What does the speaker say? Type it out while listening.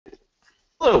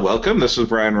Hello, welcome. This is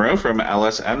Brian Rowe from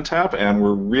LSNTAP, and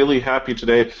we're really happy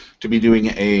today to be doing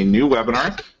a new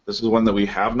webinar. This is one that we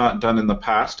have not done in the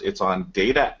past. It's on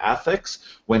data ethics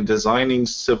when designing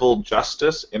civil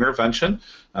justice intervention.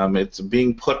 It's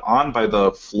being put on by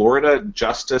the Florida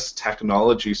Justice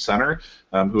Technology Center,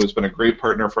 who has been a great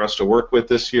partner for us to work with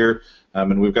this year.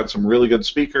 And we've got some really good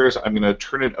speakers. I'm going to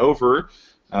turn it over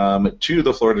to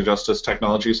the Florida Justice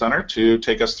Technology Center to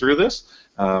take us through this.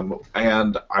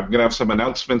 And I'm going to have some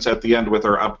announcements at the end with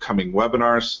our upcoming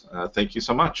webinars. Thank you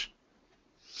so much.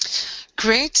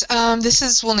 Great. This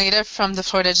is Wilneida from the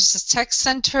Florida Justice Tech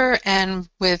Center and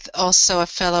with also a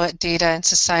fellow at Data and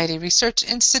Society Research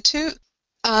Institute.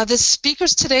 The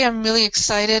speakers today, I'm really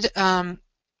excited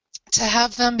to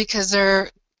have them because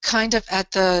they're kind of at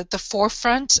the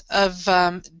forefront of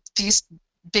these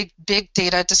big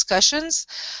data discussions.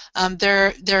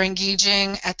 They're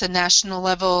engaging at the national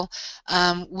level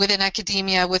within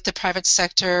academia, with the private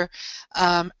sector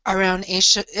around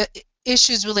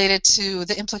issues related to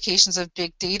the implications of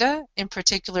big data, in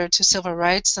particular to civil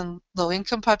rights and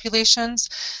low-income populations.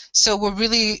 So we're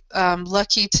really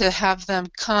lucky to have them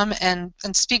come and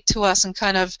speak to us and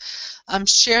kind of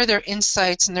share their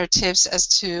insights and their tips as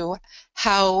to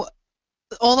how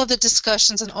all of the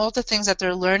discussions and all the things that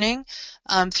they're learning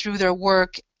through their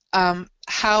work,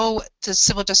 how the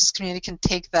civil justice community can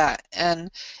take that and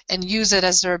use it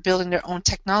as they're building their own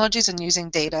technologies and using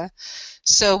data.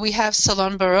 So we have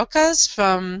Solon Barocas,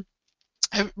 from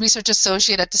a research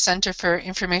associate at the Center for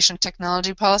Information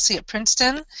Technology Policy at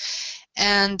Princeton,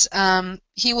 and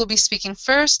he will be speaking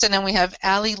first. And then we have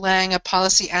Lange, a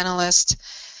policy analyst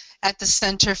at the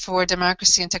Center for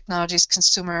Democracy and Technology's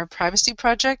Consumer Privacy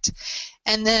Project.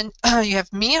 And then you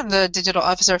have me. I'm the digital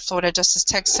officer of Florida Justice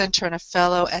Tech Center and a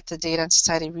fellow at the Data and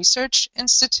Society Research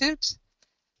Institute.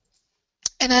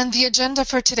 And then the agenda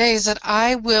for today is that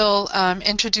I will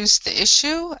introduce the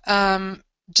issue,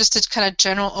 just a kind of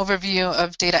general overview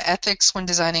of data ethics when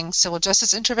designing civil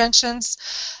justice interventions.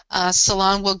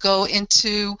 Solon will go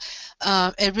into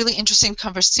a really interesting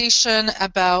conversation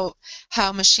about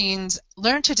how machines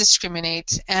learn to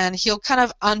discriminate, and he'll kind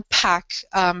of unpack,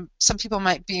 some people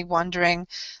might be wondering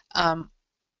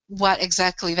what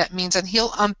exactly that means, and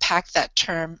he'll unpack that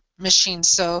term, machine,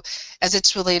 so as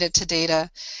it's related to data.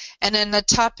 And then the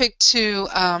topic to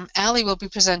Ali will be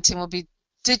presenting will be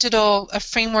a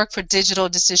framework for digital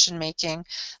decision making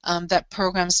that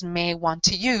programs may want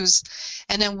to use.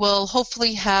 And then we'll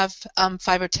hopefully have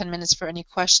 5 or 10 minutes for any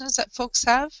questions that folks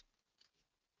have.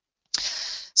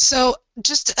 So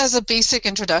just as a basic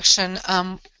introduction,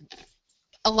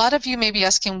 a lot of you may be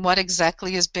asking what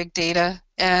exactly is big data,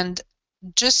 and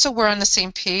just so we're on the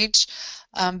same page,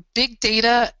 big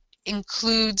data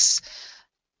includes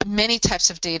many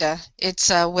types of data. It's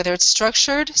whether it's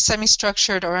structured,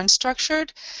 semi-structured, or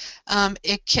unstructured.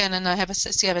 It can, and I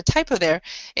see I have a typo there,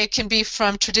 it can be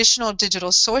from traditional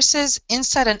digital sources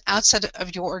inside and outside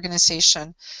of your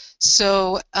organization.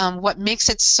 So what makes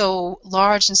it so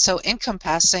large and so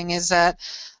encompassing is that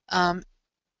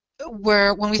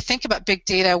when we think about big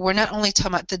data, we're not only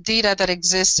talking about the data that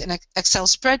exists in an Excel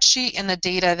spreadsheet and the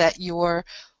data that your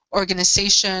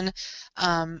organization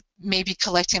may be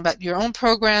collecting about your own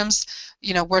programs.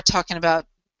 You know, we're talking about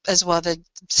as well the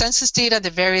census data, the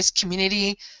various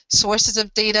community sources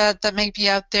of data that may be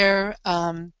out there,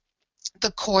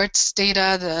 the courts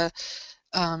data,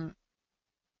 the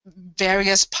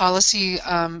various policy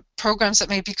programs that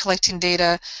may be collecting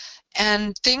data,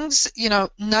 and things, you know,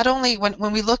 not only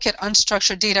when we look at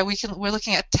unstructured data, we're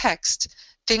looking at text,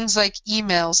 things like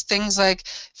emails, things like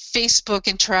Facebook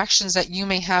interactions that you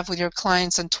may have with your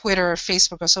clients on Twitter or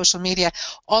Facebook or social media.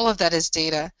 All of that is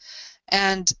data.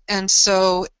 And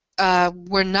so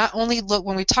we're not only,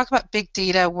 when we talk about big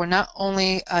data, we're not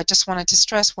only, just wanted to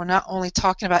stress, we're not only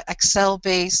talking about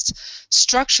Excel-based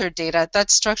structured data.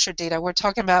 That's structured data. We're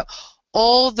talking about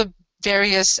all the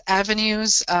various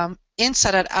avenues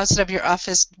inside and outside of your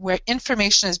office where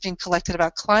information is being collected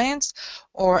about clients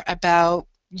or about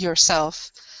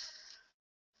yourself.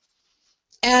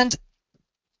 And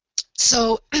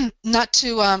so, not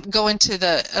to go into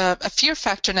the a fear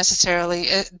factor necessarily,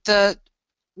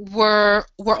 we're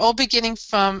all beginning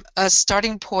from a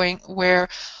starting point where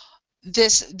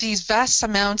these vast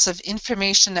amounts of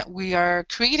information that we are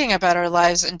creating about our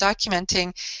lives and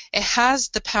documenting, it has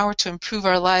the power to improve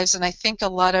our lives, and I think a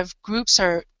lot of groups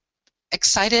are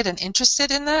excited and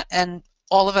interested in that, and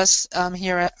all of us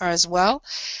here are as well,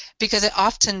 because it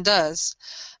often does.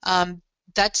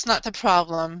 That's not the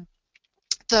problem.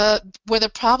 Where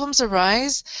the problems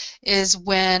arise is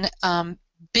when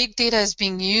big data is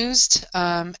being used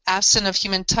absent of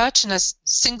human touch in a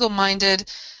single-minded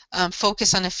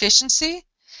focus on efficiency.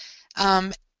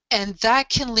 And that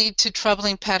can lead to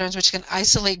troubling patterns which can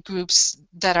isolate groups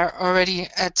that are already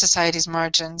at society's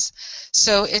margins.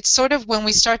 So it's sort of when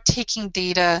we start taking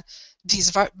data,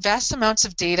 these vast amounts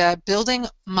of data, building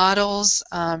models,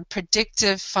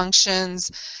 predictive functions,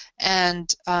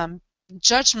 and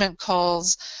judgment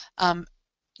calls,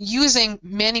 using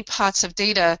many pots of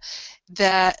data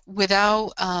that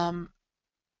without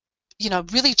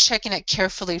really checking it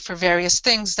carefully for various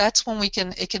things, that's when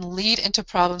it can lead into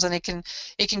problems, and it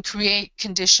can create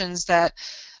conditions that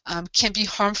can be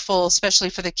harmful, especially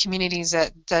for the communities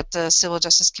that the civil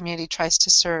justice community tries to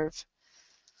serve.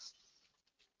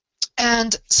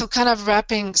 And so, kind of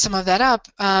wrapping some of that up,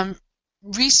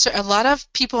 research, a lot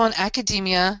of people in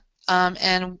academia,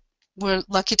 and we're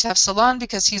lucky to have Solon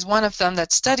because he's one of them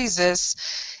that studies this,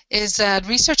 is that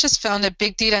research has found that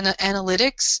big data and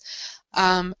analytics,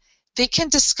 they can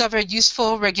discover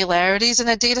useful regularities in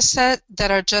a data set that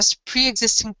are just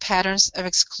pre-existing patterns of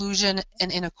exclusion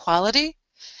and inequality.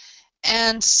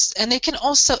 And they can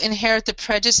also inherit the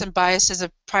prejudice and biases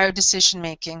of prior decision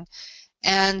making.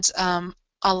 And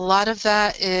a lot of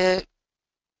that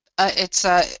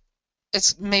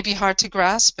it's maybe hard to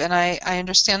grasp, and I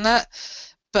understand that,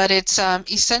 but it's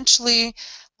essentially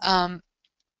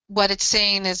what it's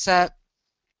saying is that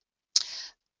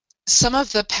some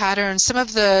of the patterns,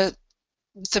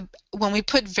 when we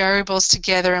put variables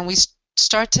together and we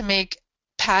start to make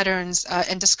patterns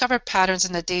and discover patterns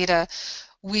in the data,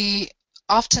 we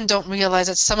often don't realize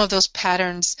that some of those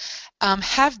patterns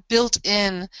have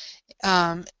built-in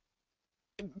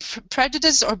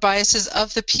prejudice or biases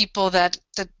of the people that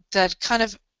kind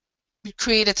of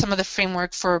created some of the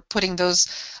framework for putting those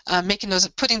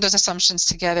assumptions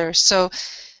together. So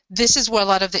this is where a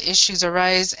lot of the issues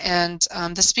arise, and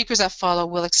the speakers that follow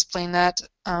will explain that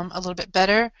a little bit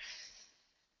better.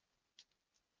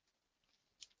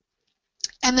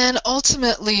 And then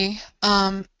ultimately,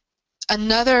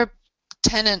 another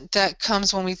tenet that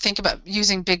comes when we think about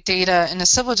using big data in a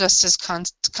civil justice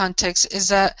context is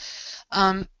that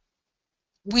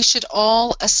we should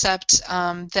all accept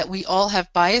that we all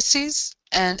have biases,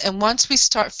 and once we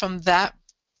start from that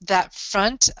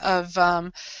front of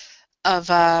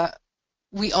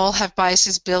we all have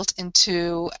biases built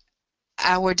into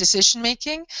our decision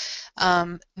making,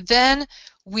 then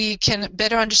we can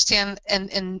better understand and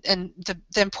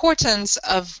the importance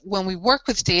of, when we work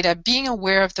with data, being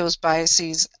aware of those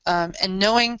biases, and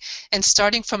knowing and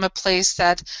starting from a place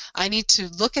that I need to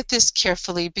look at this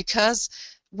carefully, because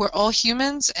we're all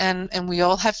humans and we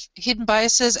all have hidden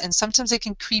biases, and sometimes they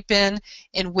can creep in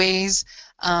ways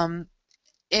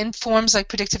in forms like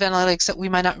predictive analytics that we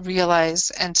might not realize,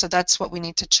 and so that's what we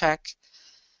need to check.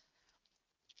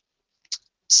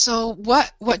 So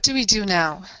what do we do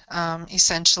now?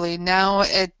 Essentially, now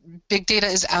big data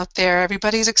is out there.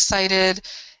 Everybody's excited,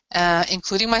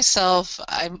 including myself.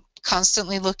 I'm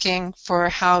constantly looking for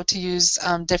how to use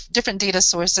different data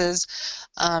sources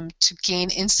to gain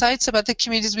insights about the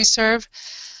communities we serve.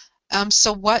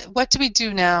 So what do we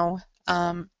do now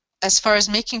as far as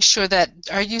making sure that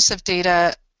our use of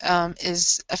data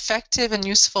is effective and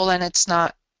useful, and it's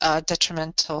not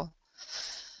detrimental?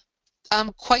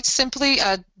 Quite simply,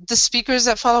 the speakers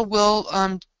that follow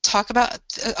will talk about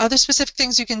other specific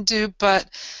things you can do, but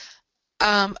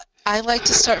I like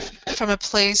to start from a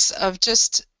place of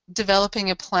just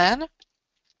developing a plan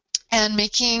and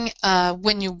making,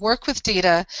 when you work with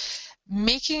data,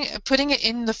 putting it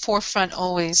in the forefront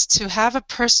always, to have a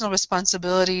personal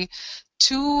responsibility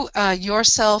to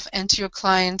yourself and to your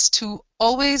clients to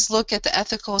always look at the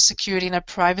ethical, security, and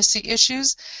privacy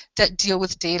issues that deal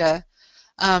with data.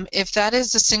 If that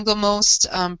is the single most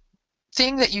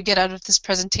thing that you get out of this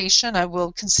presentation, I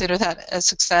will consider that a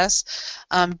success.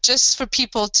 Just for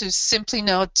people to simply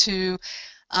know to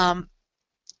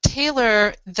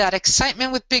tailor that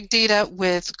excitement with big data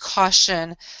with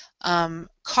caution,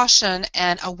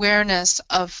 and awareness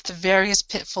of the various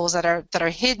pitfalls that are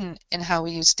hidden in how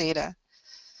we use data.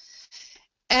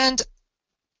 And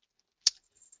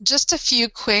just a few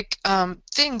quick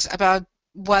things about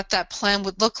what that plan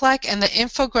would look like, and the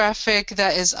infographic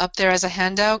that is up there as a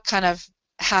handout kind of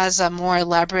has a more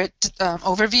elaborate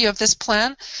overview of this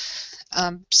plan,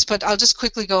 but I'll just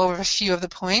quickly go over a few of the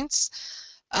points.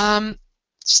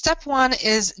 Step one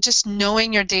is just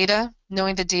knowing your data,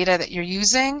 knowing the data that you're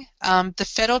using. The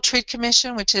Federal Trade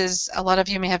Commission, which is, a lot of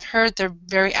you may have heard, they're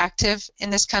very active in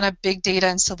this kind of big data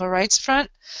and civil rights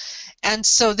front, and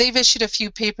so they've issued a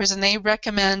few papers, and they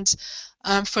recommend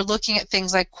for looking at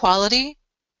things like quality,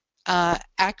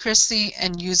 accuracy,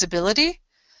 and usability.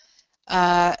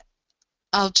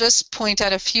 I'll just point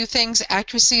out a few things.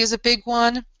 Accuracy is a big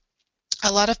one.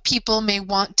 A lot of people may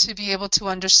want to be able to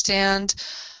understand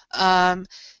um,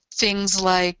 things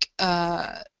like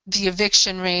the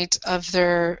eviction rate of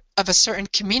a certain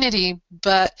community,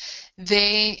 but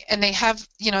they have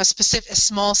a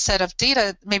small set of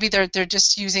data. Maybe they're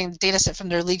just using the data set from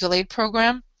their legal aid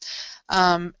program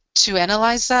to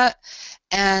analyze that,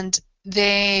 and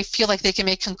they feel like they can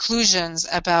make conclusions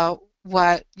about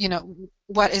what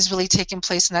is really taking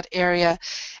place in that area.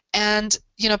 And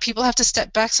people have to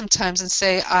step back sometimes and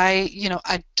say,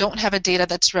 I don't have a data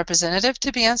that's representative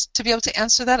to be able to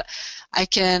answer that. I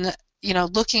can,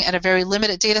 looking at a very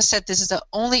limited data set, this is the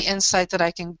only insight that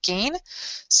I can gain.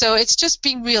 So it's just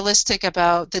being realistic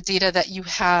about the data that you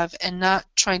have and not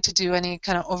trying to do any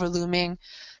kind of overlooming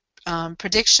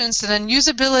predictions. And then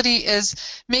usability is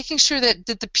making sure that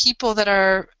the people that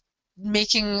are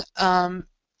making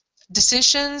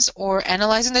decisions or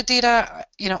analyzing the data,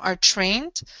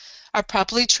 are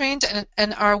properly trained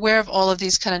and are aware of all of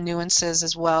these kind of nuances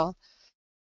as well.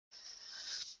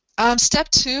 Step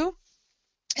 2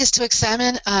 is to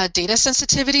examine data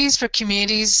sensitivities for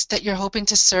communities that you're hoping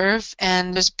to serve,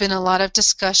 and there's been a lot of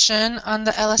discussion on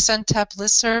the LSNTAP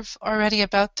listserv already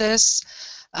about this,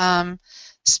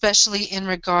 especially in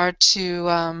regard to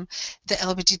the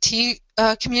LGBT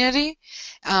community,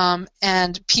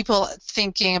 and people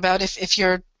thinking about if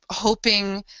you're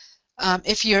hoping,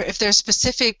 if there's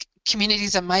specific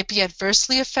communities that might be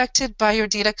adversely affected by your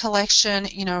data collection,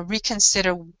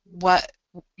 reconsider what,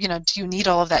 do you need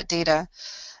all of that data?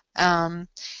 And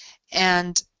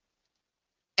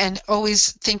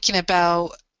always thinking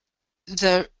about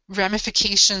the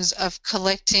ramifications of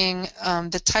collecting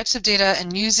the types of data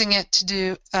and using it to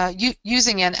do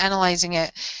using and analyzing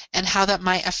it, and how that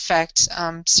might affect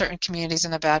certain communities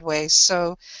in a bad way.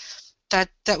 So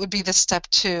that would be the step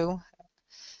 2.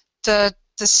 The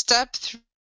step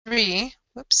 3,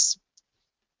 whoops,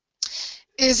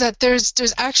 is that there's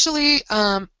actually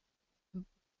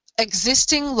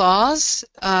existing laws,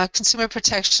 consumer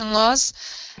protection laws,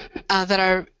 that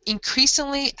are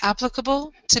increasingly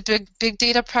applicable to big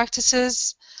data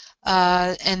practices,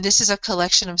 and this is a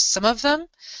collection of some of them.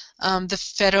 The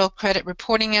Federal Credit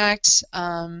Reporting Act,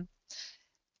 and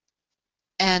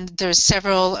there's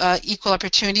several equal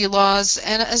opportunity laws,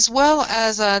 and as well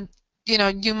as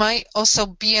you might also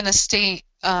be in a state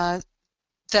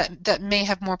that may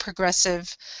have more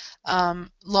progressive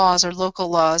laws or local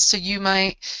laws. So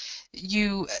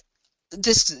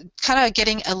this kind of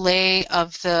getting a lay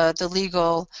of the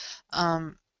legal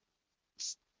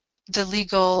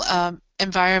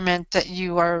environment that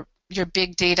your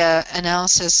big data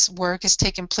analysis work is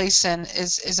taking place in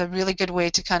is a really good way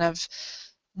to kind of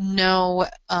know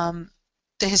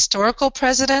the historical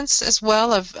precedents as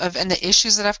well of and the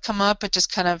issues that have come up, but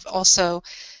just kind of also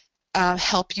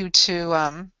help you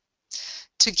to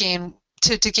gain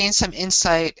some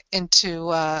insight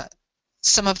into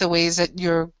some of the ways that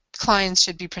your clients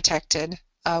should be protected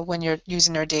when you're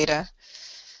using their data.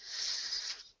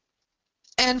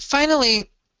 And finally,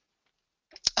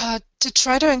 to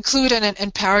try to include and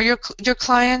empower your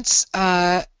clients,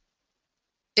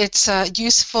 it's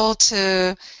useful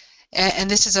to,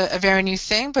 and this is a very new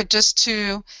thing, but just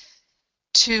to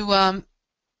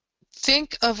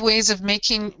think of ways of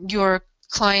making your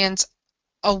clients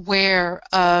aware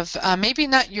of maybe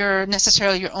not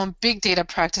necessarily your own big data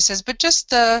practices, but just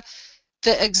the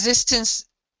existence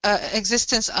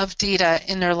of data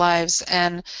in their lives,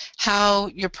 and how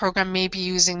your program may be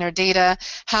using their data,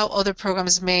 how other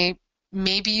programs may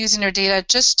be using their data,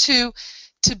 just to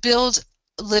build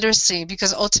literacy,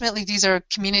 because ultimately these are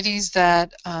communities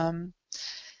that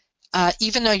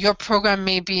even though your program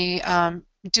may be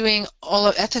doing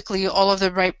ethically all of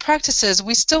the right practices,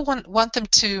 we still want them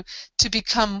to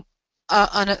become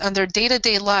on their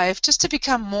day-to-day life, just to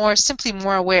become simply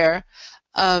more aware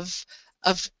of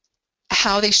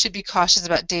how they should be cautious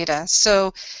about data.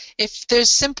 So if there's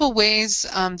simple ways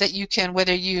that you can,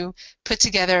 whether you put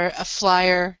together a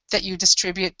flyer that you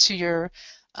distribute to your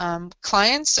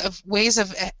clients, of ways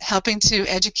of helping to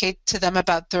educate to them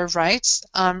about their rights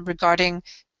regarding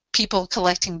people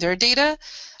collecting their data,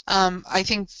 I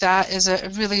think that is a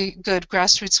really good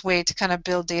grassroots way to kind of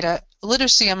build data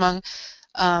literacy among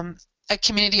a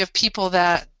community of people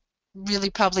that really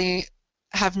probably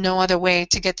have no other way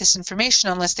to get this information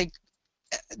unless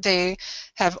they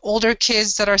have older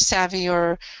kids that are savvy,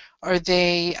 or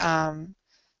they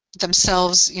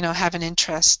themselves have an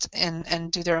interest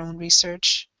and do their own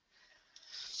research.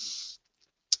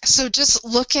 So just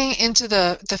looking into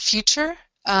the future,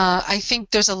 I think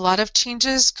there's a lot of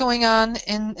changes going on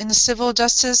in the civil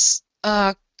justice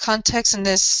context, and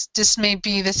this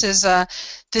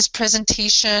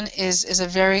presentation is a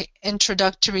very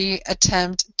introductory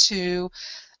attempt to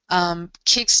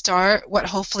kickstart what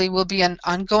hopefully will be an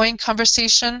ongoing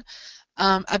conversation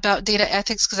about data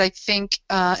ethics, because I think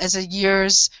as the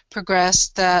years progress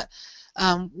that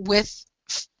with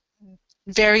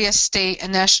various state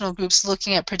and national groups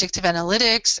looking at predictive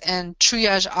analytics and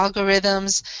triage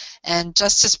algorithms and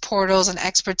justice portals and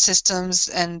expert systems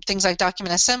and things like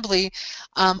document assembly,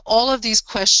 all of these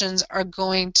questions are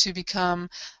going to become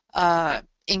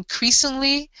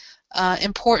increasingly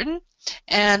important.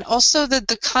 And also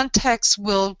the context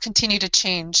will continue to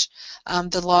change.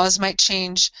 The laws might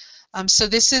change. So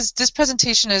this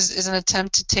presentation is an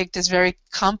attempt to take this very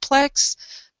complex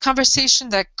conversation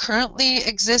that currently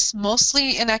exists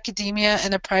mostly in academia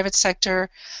and the private sector,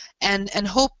 and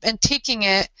taking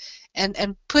it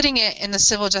and putting it in the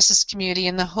civil justice community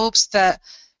in the hopes that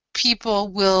people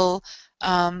will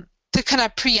to kind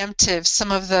of preemptive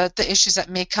some of the issues that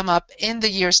may come up in the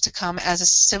years to come as the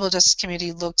civil justice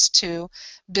community looks to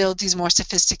build these more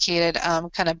sophisticated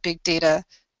kind of big data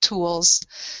tools.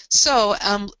 So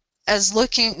as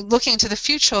looking into the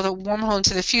future, the wormhole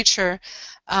into the future,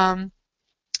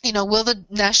 will the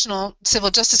national civil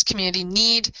justice community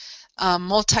need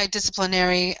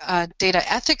multidisciplinary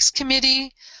data ethics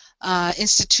committee,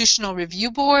 institutional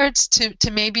review boards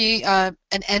to maybe an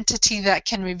entity that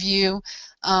can review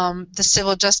the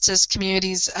civil justice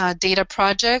community's data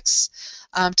projects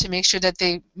to make sure that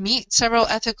they meet several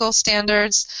ethical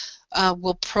standards?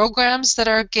 Will programs that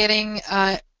are getting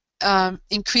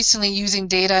increasingly using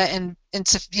data and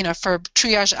for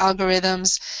triage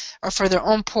algorithms or for their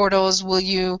own portals,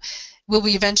 will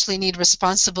we eventually need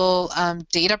responsible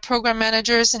data program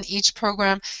managers in each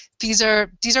program? These are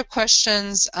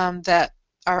questions that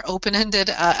are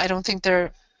open-ended. I don't think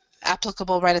they're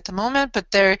applicable right at the moment, but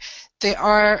they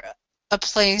are a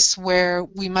place where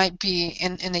we might be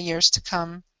in the years to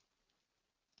come.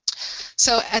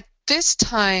 So at this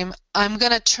time, I'm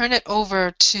going to turn it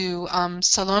over to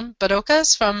Solon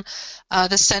Barocas from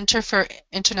the Center for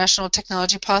International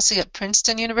Technology Policy at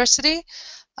Princeton University,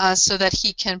 so that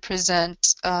he can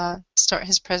start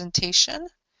his presentation.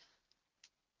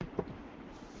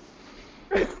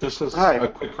 Great. This is a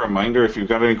quick reminder. If you've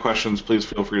got any questions, please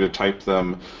feel free to type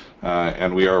them,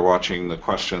 and we are watching the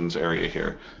questions area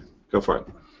here. Go for it.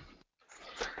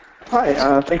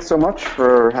 Hi, thanks so much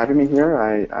for having me here.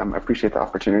 I appreciate the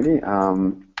opportunity,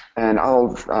 and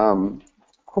I'll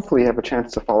hopefully have a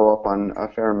chance to follow up on a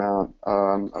fair amount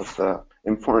of the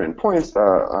important points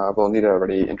that Wilneida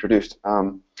already introduced.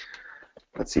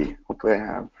 Let's see, hopefully I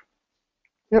have,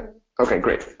 yep, okay,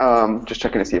 great. Just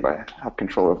checking to see if I have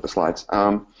control of the slides.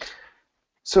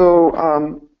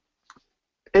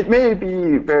 It may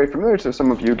be very familiar to some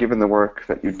of you, given the work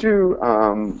that you do,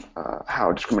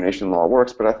 how discrimination law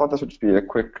works, but I thought this would just be a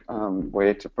quick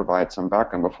way to provide some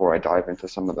background before I dive into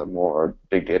some of the more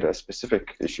big data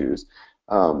specific issues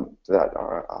that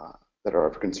are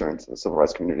of concern to the civil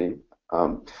rights community.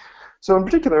 So in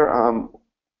particular,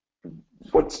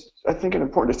 what's I think an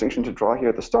important distinction to draw here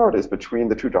at the start is between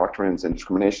the two doctrines in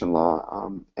discrimination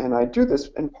law, and I do this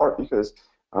in part because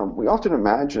we often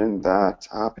imagine that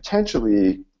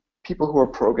potentially people who are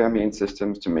programming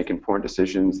systems to make important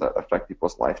decisions that affect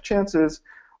people's life chances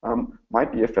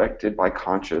might be affected by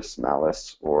conscious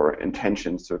malice or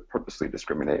intentions to purposely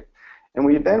discriminate. And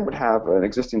we then would have an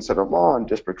existing set of law on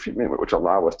disparate treatment which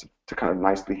allow us to kind of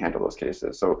nicely handle those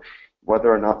cases. So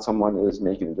whether or not someone is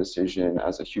making a decision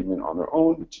as a human on their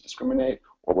own to discriminate,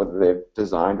 or whether they've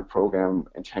designed a program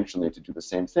intentionally to do the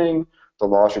same thing, the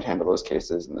law should handle those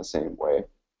cases in the same way.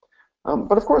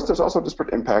 But of course, there's also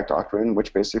disparate impact doctrine,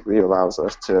 which basically allows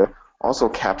us to also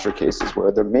capture cases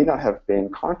where there may not have been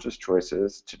conscious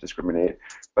choices to discriminate,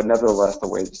 but nevertheless, the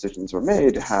way decisions were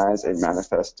made has a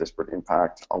manifest disparate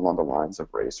impact along the lines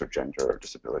of race or gender or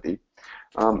disability.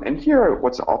 And here,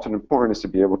 what's often important is to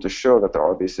be able to show that there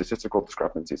are these statistical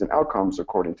discrepancies in outcomes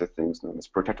according to things known as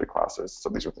protected classes. So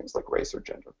these are things like race or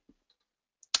gender.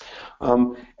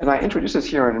 And I introduce this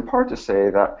here in part to say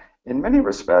that in many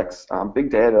respects,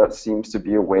 big data seems to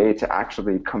be a way to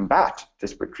actually combat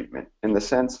disparate treatment in the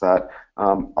sense that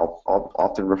I'll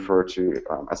often refer to,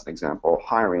 as an example,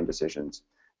 hiring decisions,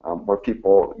 where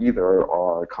people either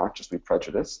are consciously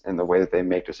prejudiced in the way that they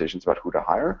make decisions about who to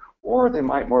hire, or they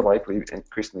might more likely,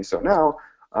 increasingly so now,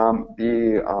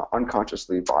 be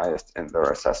unconsciously biased in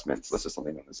their assessments. This is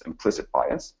something known as implicit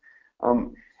bias.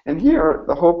 And here,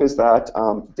 the hope is that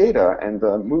data and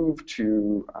the move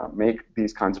to make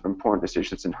these kinds of important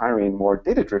decisions in hiring more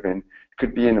data-driven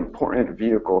could be an important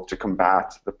vehicle to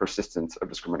combat the persistence of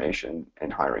discrimination in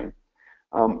hiring.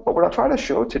 But what I'll try to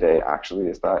show today, actually,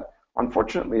 is that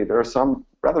unfortunately, there are some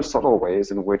rather subtle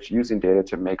ways in which using data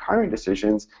to make hiring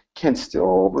decisions can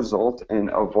still result in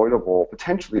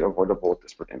potentially avoidable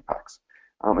disparate impacts.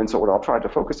 And so what I'll try to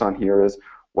focus on here is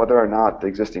whether or not the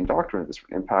existing doctrine of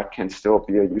disparate impact can still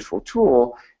be a useful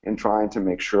tool in trying to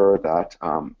make sure that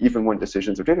even when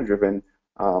decisions are data-driven,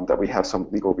 that we have some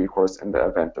legal recourse in the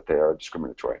event that they are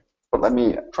discriminatory. But let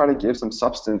me try to give some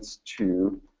substance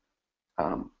to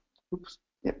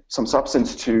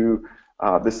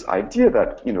this idea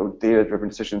that data-driven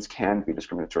decisions can be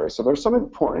discriminatory. So there's some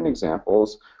important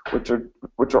examples which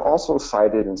are also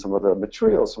cited in some of the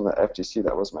materials from the FTC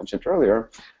that was mentioned earlier,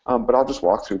 but I'll just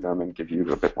walk through them and give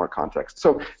you a bit more context.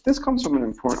 So this comes from an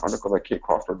important article that Kate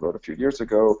Crawford wrote a few years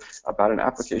ago about an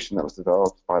application that was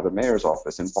developed by the mayor's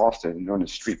office in Boston known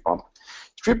as Street Bump.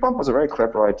 Street Bump was a very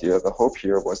clever idea. The hope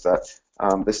here was that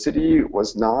the city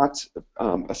was not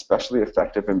especially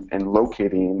effective in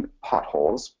locating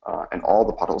potholes and all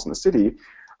the potholes in the city.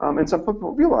 And some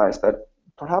people realized that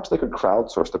perhaps they could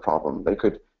crowdsource the problem. They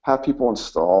could have people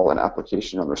install an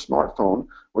application on their smartphone,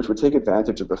 which would take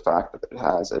advantage of the fact that it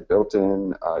has a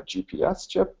built-in GPS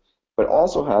chip, but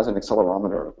also has an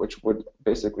accelerometer, which would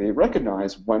basically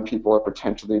recognize when people are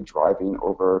potentially driving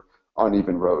over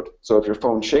uneven road. So if your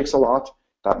phone shakes a lot,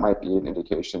 that might be an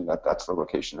indication that that's the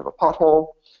location of a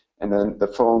pothole, and then the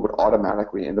phone would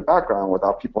automatically, in the background,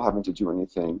 without people having to do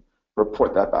anything,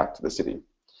 report that back to the city.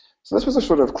 So this was a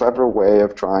sort of clever way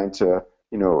of trying to,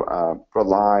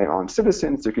 rely on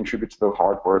citizens to contribute to the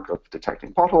hard work of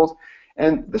detecting potholes.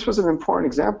 And this was an important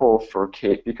example for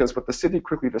Kate because what the city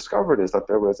quickly discovered is that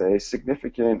there was a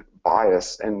significant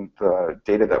bias in the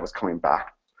data that was coming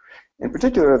back. In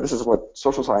particular, this is what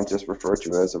social scientists refer to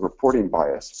as a reporting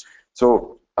bias.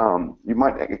 So you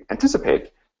might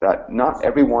anticipate that not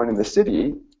everyone in the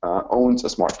city owns a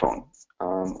smartphone,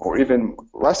 or even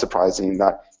less surprising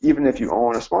that even if you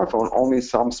own a smartphone, only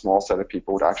some small set of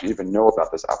people would actually even know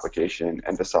about this application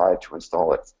and decide to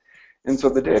install it. And so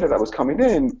the data that was coming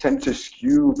in tended to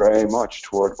skew very much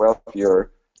toward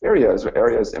wealthier areas, or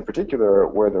areas in particular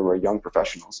where there were young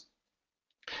professionals.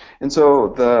 And so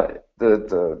the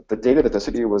data that the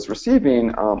city was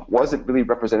receiving wasn't really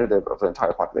representative of the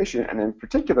entire population, and in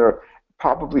particular,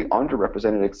 probably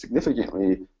underrepresented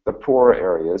significantly the poorer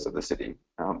areas of the city.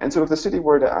 And so if the city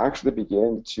were to actually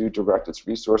begin to direct its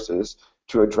resources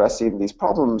to addressing these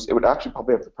problems, it would actually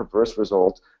probably have the perverse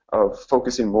result of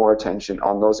focusing more attention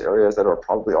on those areas that are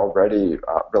probably already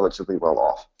relatively well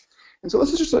off. And so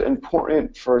this is just an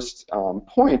important first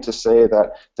point to say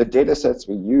that the data sets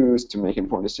we use to make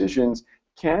important decisions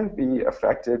can be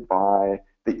affected by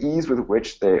the ease with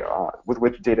which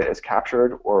data is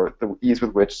captured or the ease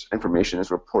with which information is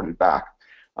reported back.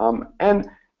 And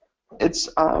it's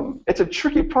a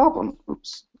tricky problem.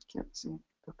 Oops, can't see.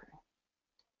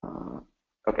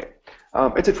 Okay.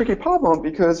 It's a tricky problem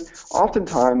because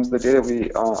oftentimes the data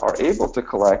we are able to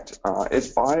collect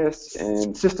is biased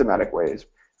in systematic ways.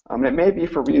 It may be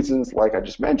for reasons like I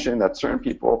just mentioned, that certain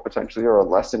people potentially are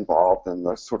less involved in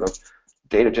the sort of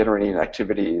data generating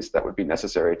activities that would be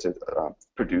necessary to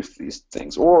produce these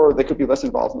things, or they could be less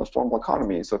involved in the formal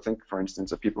economy. So think, for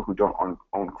instance, of people who don't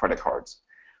own credit cards.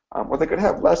 Or they could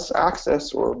have less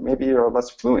access or maybe are less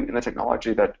fluent in the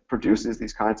technology that produces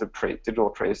these kinds of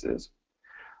digital traces.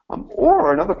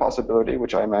 Or another possibility,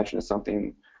 which I imagine is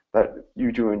something that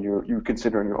you do and you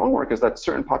consider in your own work, is that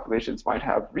certain populations might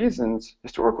have reasons,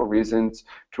 historical reasons,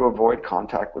 to avoid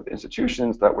contact with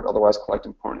institutions that would otherwise collect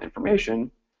important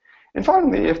information. And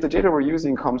finally, if the data we're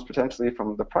using comes potentially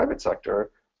from the private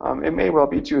sector, it may well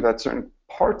be too that certain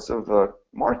parts of the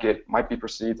market might be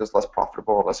perceived as less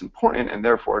profitable or less important, and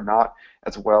therefore not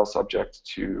as well subject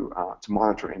to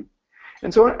monitoring.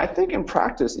 And so I think in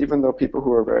practice, even though people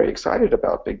who are very excited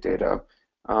about big data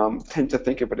tend to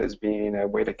think of it as being a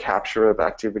way to capture the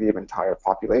activity of an entire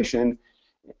population,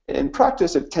 in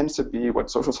practice it tends to be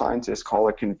what social scientists call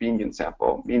a convenience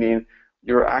sample, meaning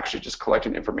you're actually just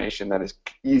collecting information that is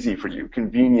easy for you,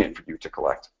 convenient for you to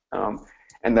collect.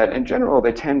 And that in general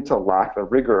they tend to lack the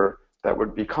rigor that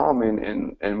would be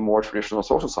common in more traditional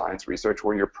social science research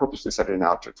where you're purposely setting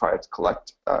out to try to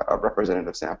collect a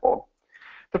representative sample.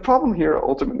 The problem here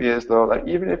ultimately is, though, that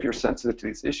even if you're sensitive to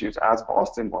these issues, as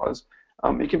Boston was,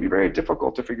 it can be very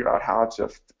difficult to figure out how to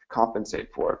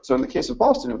compensate for it. So in the case of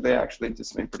Boston, they actually did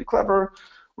something pretty clever,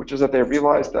 which is that they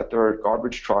realized that their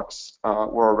garbage trucks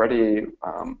were already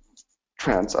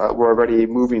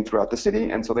moving throughout the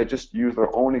city, and so they just used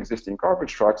their own existing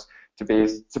garbage trucks to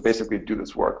basically do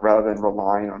this work rather than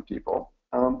relying on people.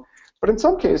 But in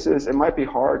some cases, it might be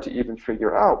hard to even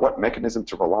figure out what mechanism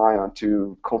to rely on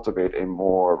to cultivate a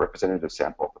more representative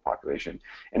sample of the population. population.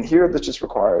 And here, this just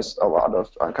requires a lot of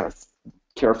kind of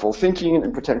careful thinking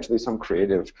and potentially some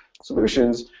creative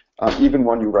solutions, even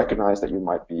when you recognize that you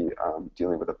might be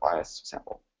dealing with a biased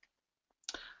sample.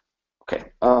 Okay,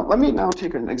 let me now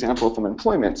take an example from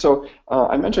employment. So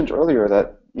I mentioned earlier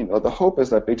that the hope is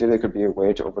that big data could be a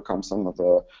way to overcome some of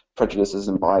the prejudices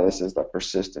and biases that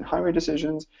persist in hiring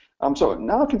decisions. So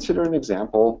now consider an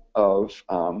example of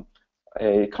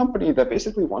a company that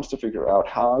basically wants to figure out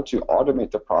how to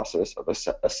automate the process of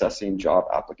assessing job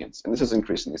applicants. And this is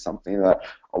increasingly something that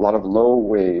a lot of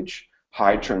low-wage,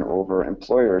 high-turnover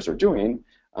employers are doing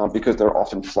because they're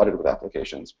often flooded with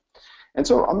applications. And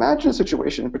so imagine a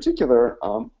situation in particular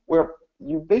where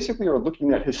you basically are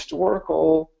looking at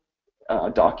historical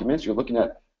documents. You're looking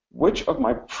at which of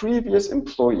my previous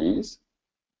employees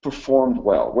performed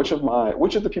well, which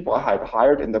of the people I had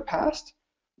hired in the past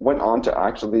went on to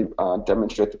actually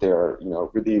demonstrate that they're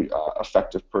really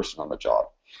effective person on the job.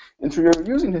 And so you're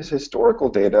using this historical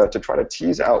data to try to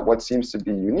tease out what seems to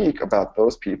be unique about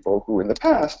those people who in the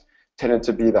past tended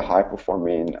to be the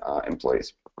high-performing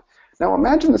employees. Now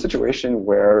imagine the situation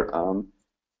where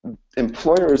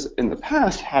employers in the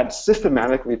past had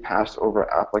systematically passed over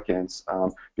applicants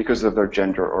because of their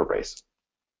gender or race.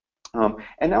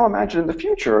 And now imagine in the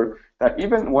future that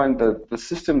even when the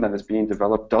system that is being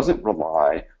developed doesn't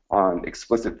rely on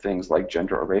explicit things like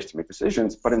gender or race to make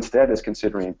decisions, but instead is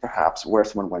considering perhaps where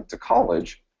someone went to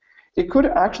college, it could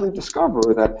actually discover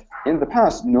that in the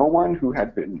past, no one who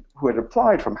had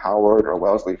applied from Howard or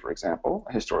Wellesley, for example,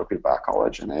 a historically black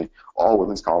college and an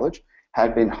all-women's college,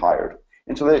 had been hired.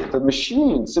 And so the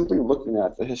machine, simply looking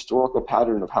at the historical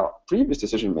pattern of how previous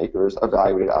decision makers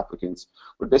evaluated applicants,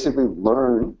 would basically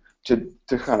learn to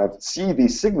kind of see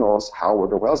these signals,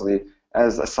 Howard or Wellesley,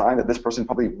 as a sign that this person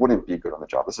probably wouldn't be good on the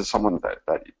job. This is someone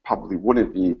that probably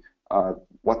wouldn't be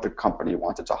what the company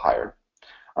wanted to hire.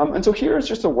 And so here's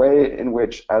just a way in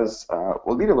which, as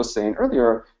Wilneida was saying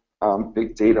earlier,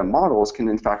 big data models can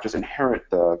in fact just inherit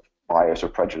the bias or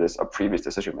prejudice of previous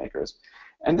decision makers.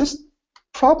 And this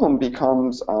problem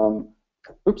becomes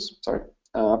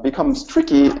becomes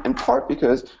tricky in part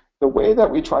because the way that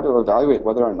we try to evaluate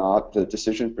whether or not the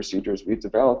decision procedures we've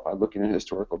developed by looking at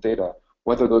historical data,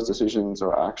 whether those decisions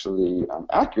are actually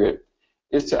accurate,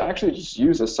 is to actually just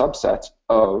use a subset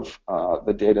of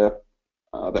the data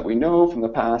that we know from the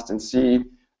past and see,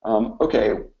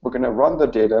 okay, we're going to run the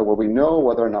data where we know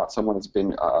whether or not someone has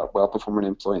been a well-performing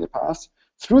employee in the past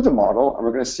through the model, and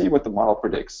we're going to see what the model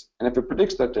predicts. And if it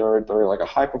predicts that they're like a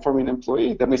high-performing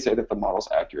employee, then we say that the model's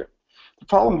accurate. The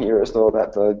problem here is, though,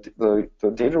 that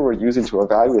the data we're using to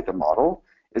evaluate the model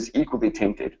is equally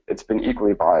tainted. It's been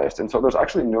equally biased. And so there's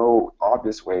actually no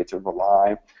obvious way to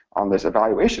rely on this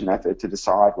evaluation method to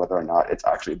decide whether or not it's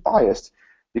actually biased,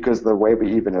 because the way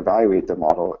we even evaluate the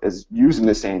model is using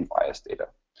the same biased data.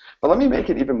 But let me make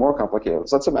it even more complicated.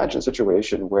 So let's imagine a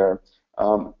situation where,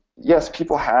 yes,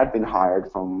 people had been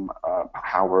hired from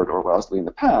Howard or Wellesley in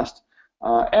the past,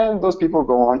 and those people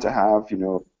go on to have,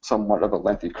 somewhat of a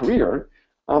lengthy career,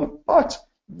 but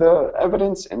the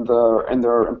evidence in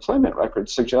their employment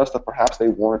records suggests that perhaps they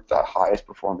weren't the highest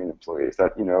performing employees,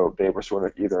 that they were sort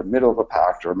of either middle of the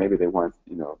pack, or maybe they weren't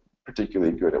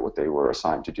particularly good at what they were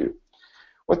assigned to do.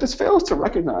 What this fails to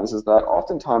recognize is that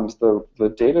oftentimes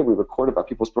the data we record about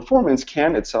people's performance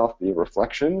can itself be a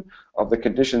reflection of the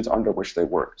conditions under which they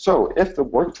work. So if the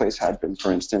workplace had been,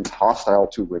 for instance, hostile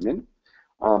to women,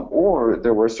 or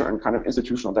there were certain kind of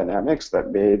institutional dynamics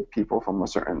that made people from a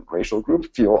certain racial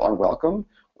group feel unwelcome,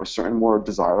 or certain more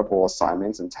desirable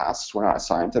assignments and tasks were not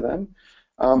assigned to them,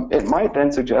 it might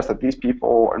then suggest that these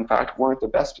people, in fact, weren't the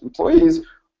best employees,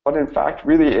 but in fact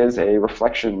really is a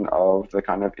reflection of the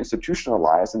kind of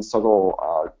institutionalized and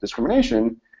subtle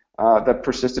discrimination that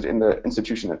persisted in the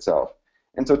institution itself.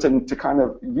 And so to kind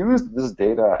of use this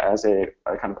data as a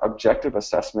kind of objective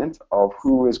assessment of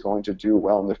who is going to do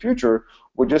well in the future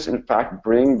would just in fact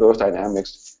bring those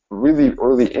dynamics really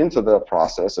early into the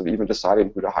process of even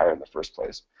deciding who to hire in the first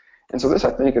place. And so this,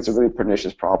 I think, is a really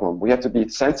pernicious problem. We have to be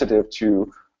sensitive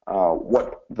to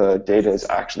what the data is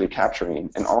actually capturing,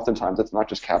 and oftentimes it's not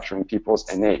just capturing people's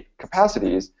innate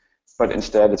capacities, but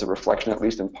instead it's a reflection, at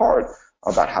least in part,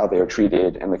 about how they are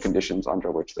treated and the conditions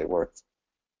under which they work.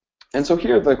 And so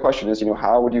here the question is,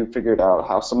 how would you figure it out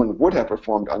how someone would have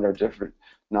performed under different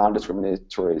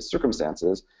non-discriminatory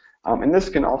circumstances? And this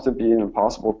can often be an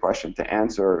impossible question to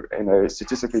answer in a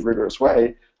statistically rigorous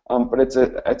way, but it's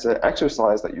an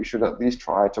exercise that you should at least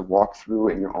try to walk through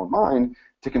in your own mind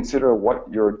to consider what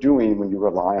you're doing when you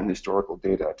rely on historical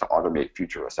data to automate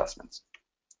future assessments.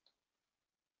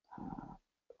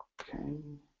 Okay.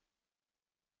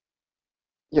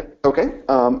 Yeah, okay.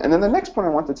 And then the next point I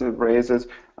wanted to raise is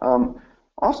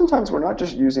oftentimes we're not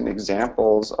just using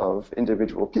examples of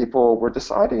individual people, we're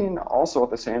deciding also at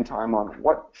the same time on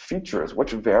what features,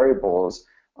 which variables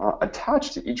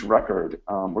attached to each record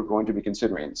we're going to be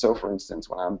considering. So for instance,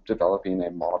 when I'm developing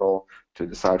a model to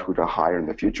decide who to hire in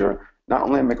the future, not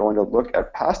only am I going to look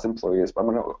at past employees, but I'm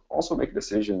going to also make a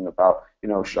decision about,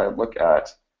 should I look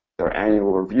at their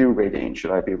annual review rating?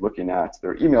 Should I be looking at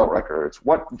their email records?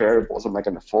 What variables am I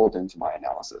going to fold into my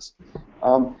analysis?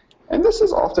 And this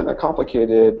is often a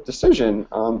complicated decision,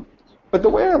 but the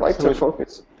way I like to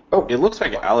focus... Oh, it looks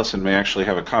like Allison may actually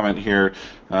have a comment here.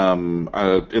 In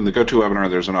the GoToWebinar,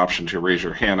 there's an option to raise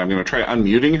your hand. I'm going to try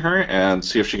unmuting her and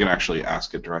see if she can actually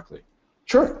ask it directly.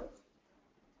 Sure.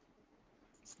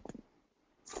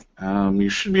 You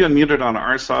should be unmuted on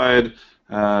our side.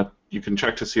 You can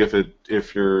check to see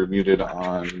if you're muted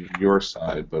on your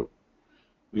side, but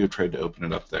we have tried to open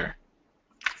it up there.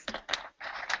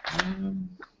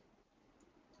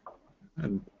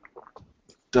 And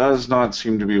does not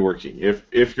seem to be working.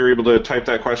 If you're able to type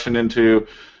that question into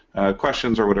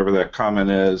questions or whatever that comment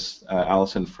is,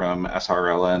 Allison from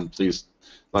SRLN, please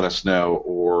let us know.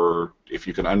 Or if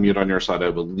you can unmute on your side, I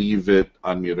will leave it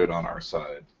unmuted on our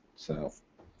side. So,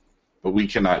 but we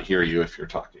cannot hear you if you're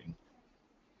talking.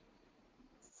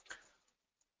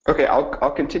 Okay,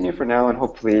 I'll continue for now, and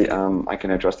hopefully I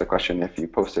can address the question if you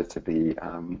post it to the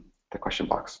question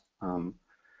box.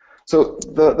 So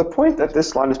the point that this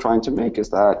slide is trying to make is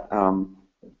that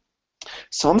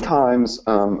sometimes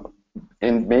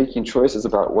in making choices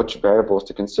about which variables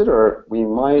to consider, we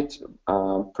might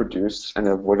produce an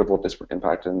avoidable disparate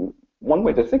impact. And one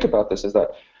way to think about this is that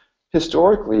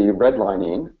historically,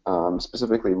 redlining,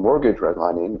 specifically mortgage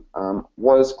redlining,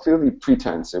 was clearly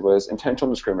pretense. It was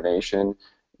intentional discrimination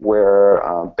where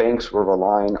banks were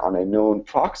relying on a known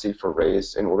proxy for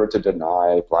race in order to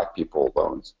deny black people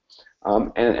loans.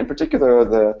 And in particular,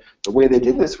 the way they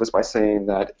did this was by saying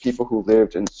that people who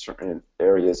lived in certain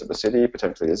areas of a city,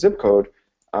 potentially a zip code,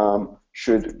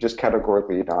 should just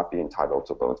categorically not be entitled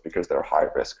to loans because they're high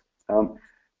risk.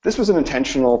 This was an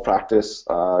intentional practice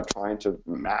trying to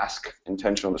mask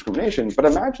intentional discrimination, but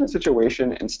imagine a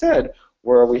situation instead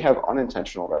where we have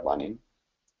unintentional redlining.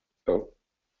 So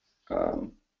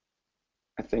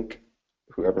I think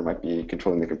whoever might be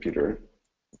controlling the computer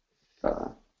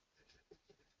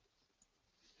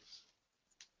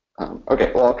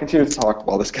okay, well, I'll continue to talk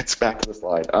while this gets back to the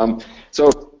slide.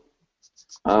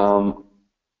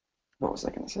 What was I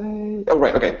going to say? Oh,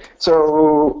 right, okay.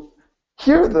 So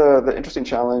here the interesting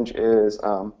challenge is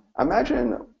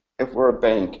imagine if we're a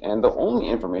bank and the only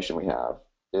information we have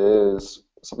is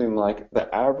something like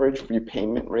the average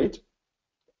repayment rate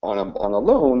on a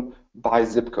loan by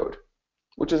zip code,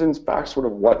 which is in fact sort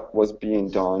of what was being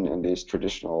done in these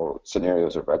traditional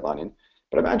scenarios of redlining.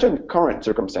 But imagine current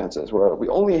circumstances where we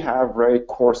only have very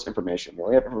coarse information. We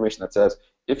only have information that says,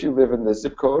 if you live in this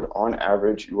zip code, on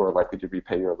average, you are likely to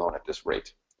repay your loan at this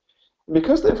rate.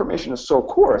 Because the information is so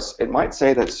coarse, it might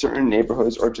say that certain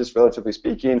neighborhoods are just, relatively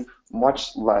speaking,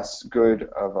 much less good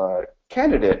of a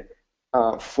candidate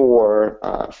for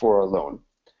a loan.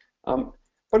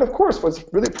 But of course, what's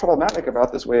really problematic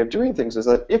about this way of doing things is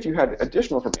that if you had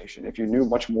additional information, if you knew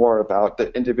much more about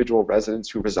the individual residents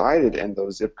who resided in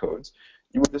those zip codes,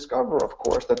 you would discover, of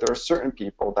course, that there are certain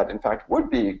people that in fact would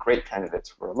be great candidates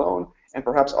for a loan, and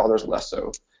perhaps others less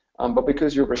so. But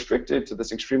because you're restricted to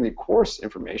this extremely coarse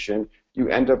information, you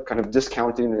end up kind of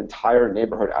discounting an entire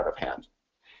neighborhood out of hand.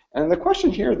 And the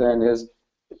question here then is,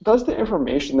 does the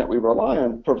information that we rely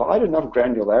on provide enough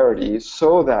granularity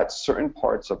so that certain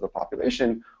parts of the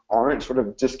population aren't sort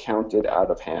of discounted out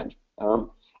of hand? And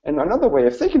another way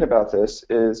of thinking about this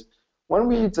is when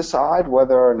we decide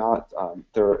whether or not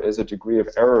there is a degree of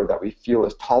error that we feel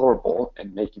is tolerable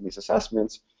in making these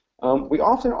assessments, we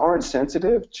often aren't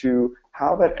sensitive to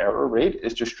how that error rate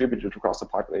is distributed across the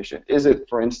population. Is it,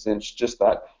 for instance, just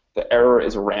that the error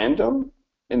is random,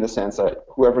 in the sense that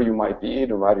whoever you might be,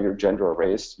 no matter your gender or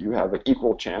race, you have an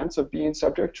equal chance of being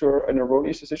subject to an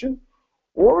erroneous decision?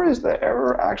 Or is the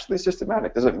error actually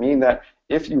systematic? Does it mean that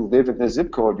if you live in this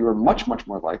zip code, you are much, much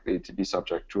more likely to be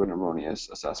subject to an erroneous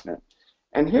assessment?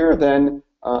 And here, then,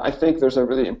 I think there's a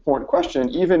really important question,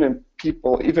 even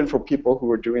for people who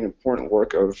are doing important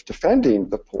work of defending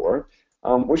the poor,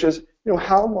 which is,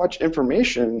 how much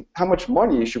information, how much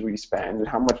money should we spend, and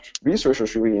how much resources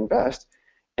should we invest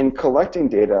in collecting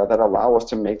data that allow us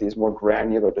to make these more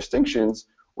granular distinctions,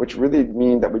 which really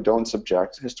mean that we don't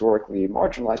subject historically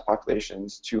marginalized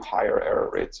populations to higher error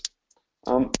rates.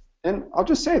 And I'll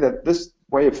just say that this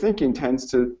way of thinking tends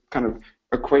to kind of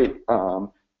equate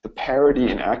the parity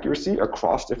in accuracy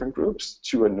across different groups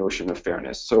to a notion of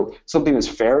fairness. So something is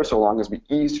fair so long as we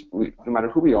each, no matter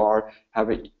who we are, have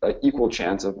an equal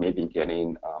chance of maybe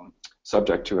getting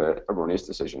subject to an erroneous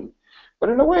decision. But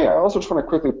in a way, I also just want to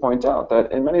quickly point out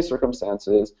that in many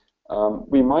circumstances,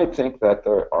 we might think that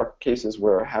there are cases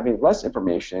where having less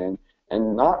information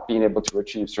and not being able to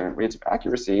achieve certain rates of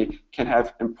accuracy can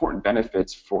have important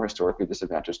benefits for historically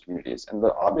disadvantaged communities. And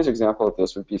the obvious example of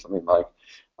this would be something like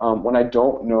when I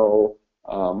don't know,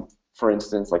 for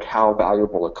instance, like how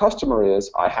valuable a customer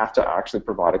is, I have to actually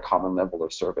provide a common level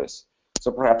of service. So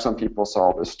perhaps some people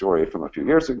saw this story from a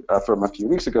few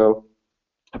weeks ago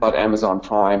about Amazon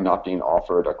Prime not being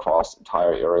offered across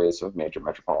entire areas of major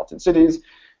metropolitan cities.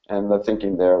 And the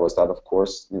thinking there was that, of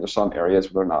course, there's some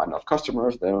areas where there are not enough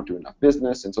customers, they don't do enough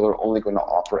business, and so they're only going to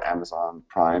offer Amazon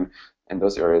Prime in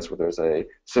those areas where there's a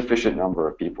sufficient number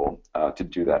of people to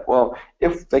do that. Well,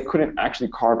 if they couldn't actually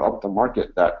carve up the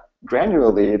market that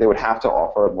granularly, they would have to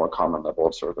offer a more common level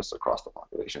of service across the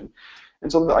population.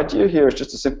 And so the idea here is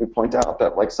just to simply point out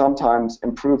that, like, sometimes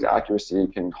improved accuracy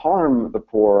can harm the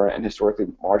poor and historically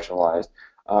marginalized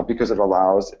because it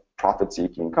allows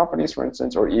profit-seeking companies, for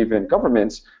instance, or even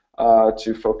governments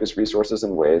to focus resources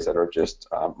in ways that are just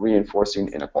reinforcing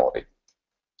inequality.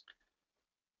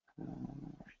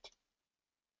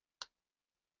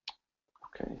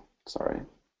 Okay, sorry.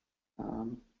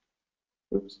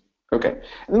 Oops. Okay,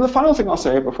 and then the final thing I'll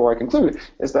say before I conclude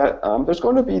is that there's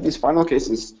going to be these final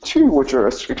cases too, which are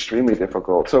extremely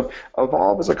difficult. So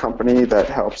Evolve is a company that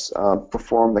helps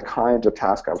perform the kind of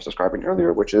task I was describing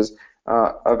earlier, which is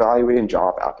evaluating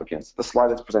job applicants. The slide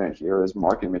that's presented here is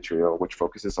marketing material, which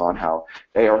focuses on how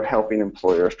they are helping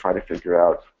employers try to figure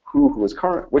out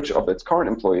which of its current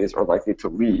employees are likely to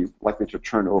leave, likely to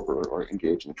turn over or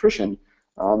engage in attrition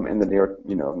in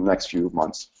the next few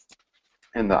months.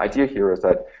 And the idea here is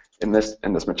that in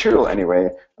this material anyway,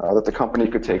 that the company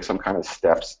could take some kind of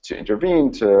steps to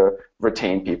intervene to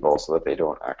retain people so that they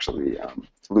don't actually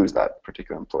lose that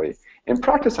particular employee. In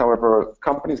practice, however,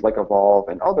 companies like Evolve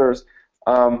and others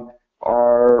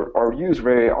are used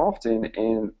very often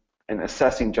in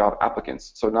assessing job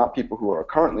applicants. So not people who are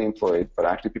currently employed, but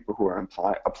actually people who are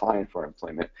applying for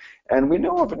employment. And we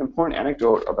know of an important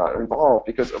anecdote about Evolve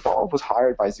because Evolve was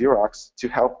hired by Xerox to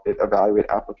help it evaluate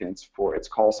applicants for its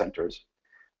call centers.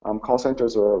 Call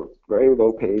centers are very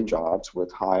low-paying jobs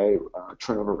with high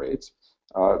turnover rates.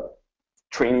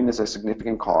 Training is a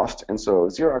significant cost, and so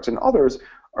Xerox and others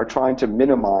are trying to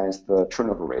minimize the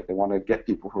turnover rate. They want to get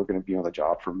people who are going to be on the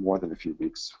job for more than a few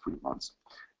weeks, few months.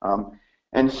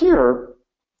 And here,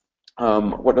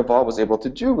 what Evolve was able to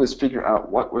do is figure out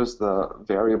what was the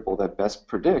variable that best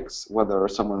predicts whether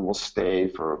someone will stay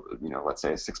for, let's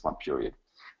say a 6-month period.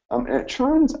 And it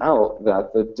turns out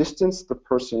that the distance the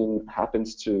person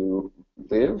happens to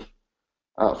live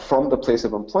from the place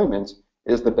of employment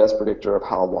is the best predictor of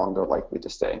how long they're likely to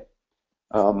stay.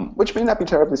 Which may not be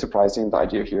terribly surprising. The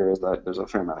idea here is that there's a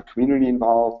fair amount of community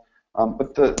involved.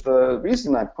 But the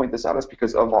reason I point this out is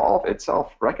because Evolve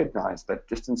itself recognized that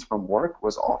distance from work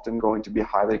was often going to be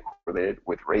highly correlated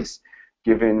with race,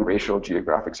 given racial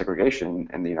geographic segregation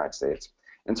in the United States.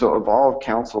 And so Evolve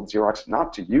counseled Xerox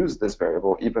not to use this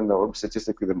variable, even though it was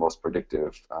statistically the most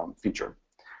predictive feature.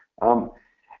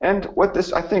 And what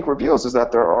this, I think, reveals is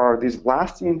that there are these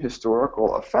lasting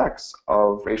historical effects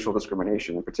of racial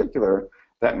discrimination in particular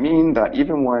that mean that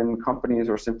even when companies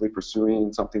are simply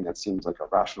pursuing something that seems like a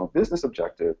rational business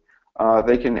objective,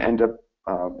 they can end up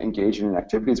engaging in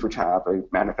activities which have a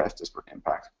manifest disparate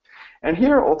impact. And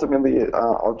here, ultimately,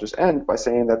 I'll just end by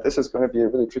saying that this is going to be a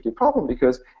really tricky problem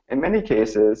because in many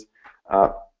cases,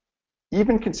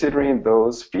 even considering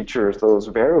those features, those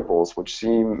variables, which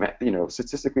seem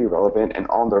statistically relevant and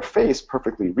on their face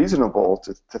perfectly reasonable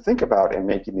to think about in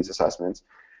making these assessments,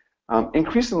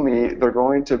 increasingly they're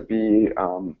going to be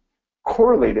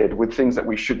correlated with things that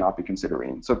we should not be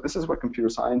considering. So this is what computer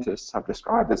scientists have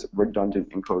described as redundant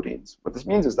encodings. What this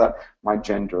means is that my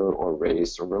gender or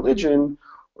race or religion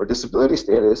or disability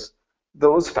status,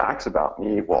 those facts about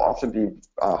me will often be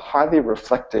highly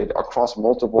reflected across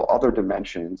multiple other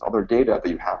dimensions, other data that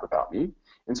you have about me.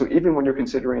 And so even when you're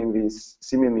considering these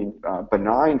seemingly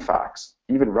benign facts,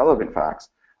 even relevant facts,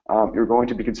 you're going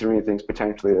to be considering things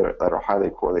potentially that are highly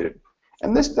correlated.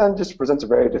 And this then just presents a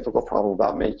very difficult problem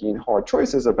about making hard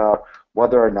choices about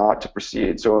whether or not to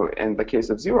proceed. So in the case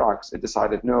of Xerox, it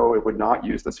decided no, it would not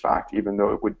use this fact, even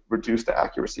though it would reduce the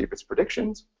accuracy of its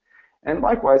predictions. And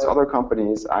likewise, other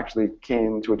companies actually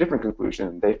came to a different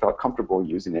conclusion. They felt comfortable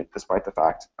using it despite the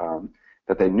fact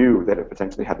that they knew that it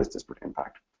potentially had this disparate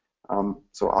impact.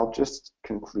 So I'll just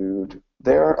conclude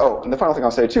there. Oh, and the final thing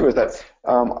I'll say too is that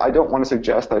I don't want to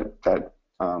suggest that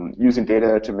using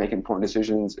data to make important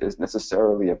decisions is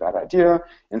necessarily a bad idea.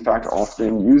 In fact,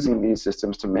 often using these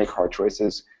systems to make hard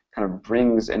choices kind of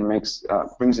brings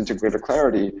into greater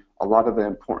clarity a lot of the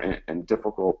important and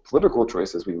difficult political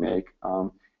choices we make.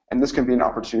 And this can be an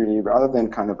opportunity, rather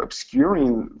than kind of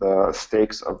obscuring the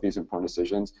stakes of these important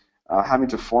decisions, having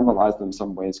to formalize them in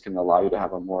some ways can allow you to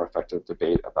have a more effective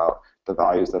debate about the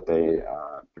values that they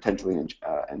potentially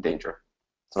endanger.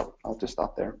 So I'll just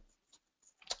stop there.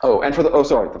 Oh, and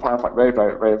the final very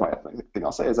final thing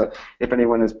I'll say is that if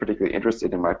anyone is particularly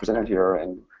interested in what I presented here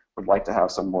and would like to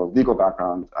have some more legal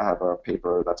background, I have a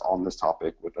paper that's on this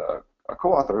topic with a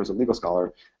co-author who's a legal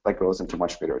scholar that goes into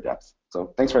much greater depth.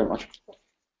 So thanks very much.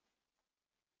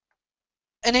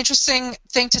 An interesting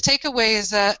thing to take away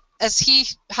is that as he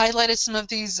highlighted some of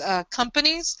these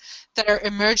companies that are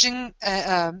emerging,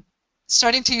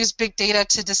 starting to use big data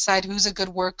to decide who's a good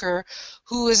worker,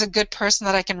 who is a good person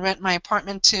that I can rent my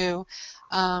apartment to.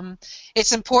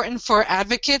 It's important for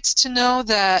advocates to know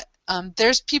that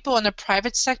there's people in the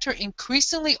private sector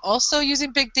increasingly also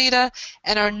using big data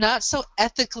and are not so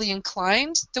ethically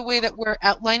inclined the way that we're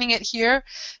outlining it here.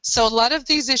 So a lot of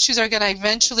these issues are going to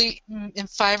eventually, in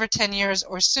 5 or 10 years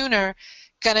or sooner,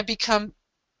 going to become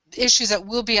issues that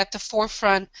will be at the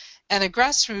forefront and the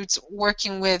grassroots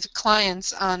working with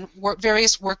clients on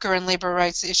various worker and labor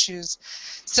rights issues.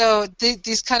 So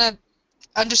these kind of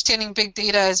understanding big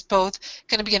data is both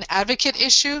going to be an advocate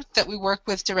issue that we work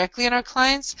with directly in our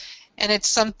clients, and it's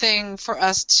something for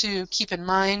us to keep in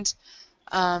mind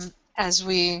as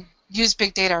we use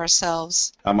big data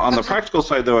ourselves. On the practical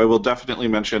side, though, I will definitely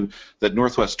mention that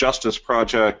Northwest Justice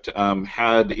Project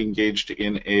had engaged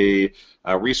in a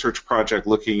research project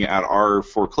looking at our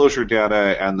foreclosure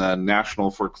data and the national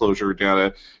foreclosure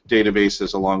data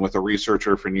databases, along with a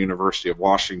researcher from the University of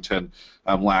Washington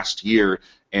last year.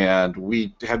 And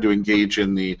we had to engage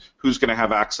in the who's going to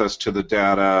have access to the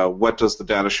data, what does the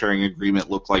data sharing agreement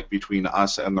look like between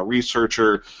us and the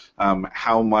researcher,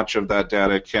 how much of that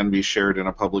data can be shared in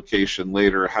a publication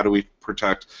later, how do we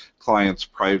protect clients'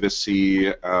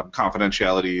 privacy,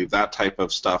 confidentiality, that type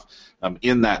of stuff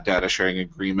in that data sharing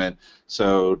agreement.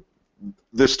 So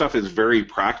this stuff is very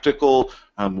practical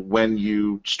when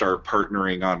you start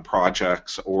partnering on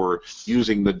projects or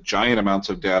using the giant amounts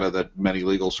of data that many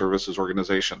legal services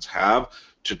organizations have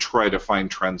to try to find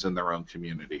trends in their own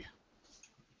community.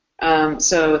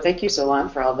 So thank you, Solon,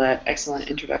 for all that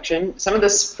excellent introduction. Some of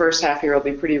this first half here will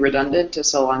be pretty redundant to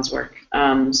Solon's work,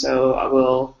 so I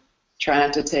will try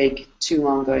not to take too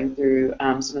long going through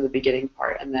some of the beginning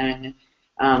part, and then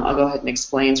I'll go ahead and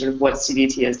explain sort of what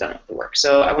CDT has done with the work.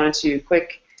 So I wanted to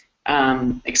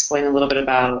explain a little bit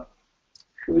about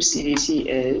who CDT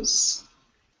is.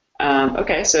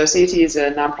 Okay, so CDT is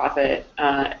a nonprofit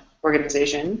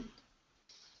organization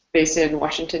based in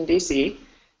Washington, D.C.,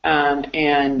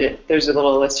 and there's a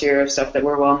little list here of stuff that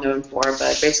we're well known for,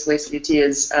 but basically CDT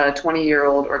is a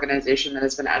 20-year-old organization that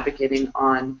has been advocating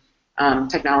on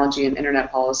technology and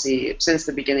internet policy since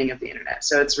the beginning of the internet.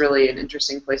 So it's really an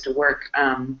interesting place to work.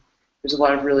 There's a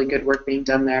lot of really good work being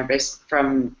done there, based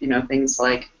from things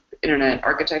like internet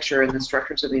architecture and the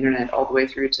structures of the internet, all the way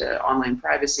through to online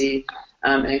privacy,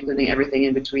 and including everything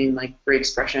in between, like free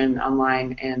expression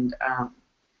online and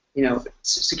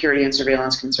security and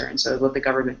surveillance concerns. So what the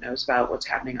government knows about what's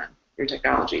happening on your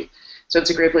technology. So it's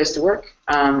a great place to work.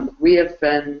 We have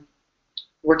been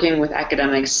working with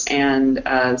academics and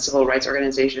civil rights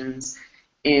organizations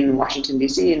in Washington,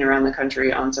 D.C. and around the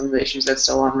country on some of the issues that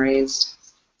Solon raised.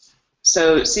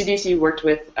 So CDC worked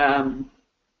with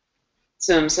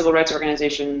some civil rights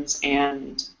organizations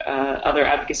and other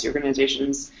advocacy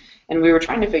organizations, and we were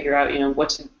trying to figure out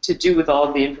what to do with all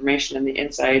of the information and the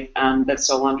insight that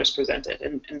Solon just presented.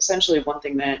 And essentially one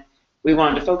thing that we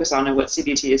wanted to focus on, and what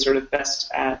CDT is sort of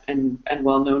best at and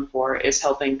well known for, is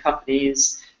helping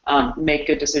companies make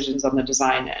good decisions on the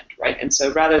design end, right? And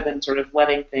so rather than sort of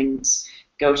letting things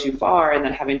go too far and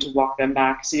then having to walk them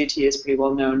back, CDT is pretty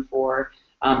well known for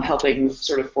helping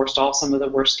sort of forestall some of the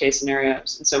worst case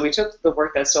scenarios. And so we took the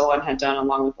work that Solon had done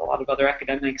along with a lot of other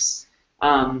academics,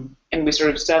 and we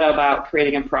sort of set about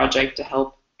creating a project to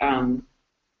help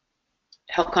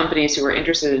companies who are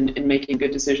interested in making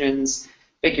good decisions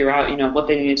figure out what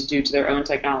they needed to do to their own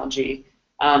technology.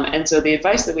 And so the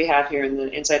advice that we have here and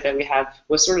the insight that we have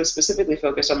was sort of specifically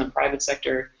focused on the private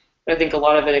sector, but I think a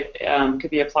lot of it could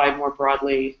be applied more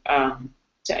broadly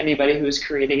to anybody who is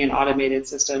creating an automated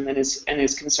system and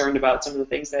is concerned about some of the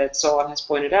things that Solon has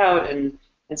pointed out and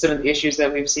some of the issues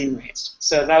that we've seen raised.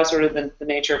 So that was sort of the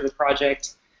nature of the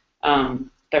project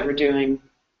that we're doing.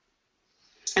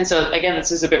 And so, again,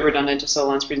 this is a bit redundant to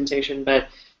Solon's presentation, but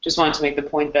just wanted to make the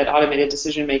point that automated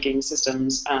decision-making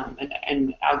systems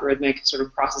and algorithmic sort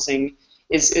of processing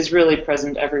is really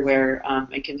present everywhere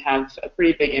and can have a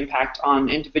pretty big impact on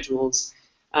individuals.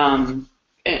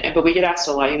 But we get asked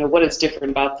a lot, what is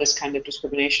different about this kind of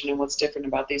discrimination and what's different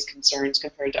about these concerns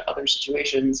compared to other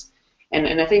situations.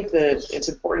 And I think that it's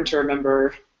important to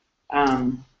remember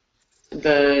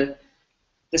the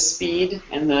speed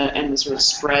and the sort of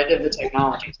spread of the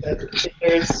technology. So if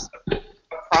there's a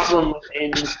problem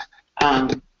within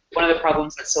one of the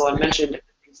problems that Solon mentioned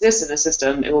exists in a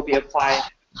system, it will be applied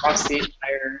across the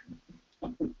entire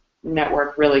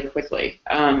network really quickly,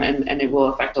 and it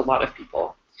will affect a lot of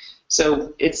people.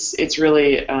 So it's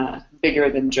really bigger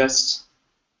than just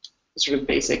sort of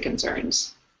basic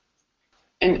concerns.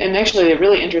 And actually, a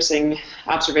really interesting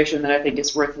observation that I think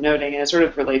is worth noting, and it sort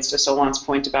of relates to Solon's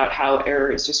point about how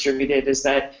error is distributed, is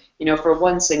that for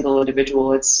one single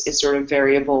individual, it's sort of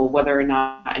variable whether or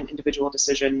not an individual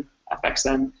decision affects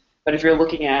them. But if you're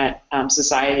looking at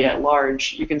society at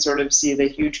large, you can sort of see the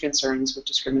huge concerns with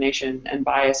discrimination and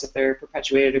bias if they're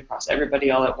perpetuated across everybody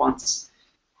all at once.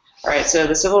 All right, so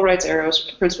the Civil Rights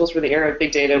Principles for the Era of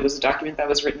Big Data was a document that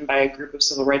was written by a group of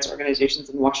civil rights organizations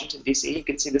in Washington, D.C. You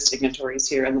can see the signatories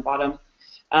here on the bottom.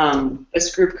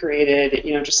 This group created,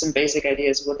 just some basic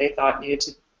ideas of what they thought needed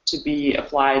to be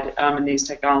applied in these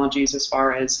technologies as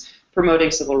far as promoting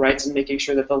civil rights and making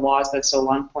sure that the laws that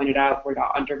Solon pointed out were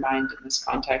not undermined in this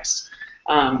context.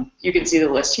 You can see the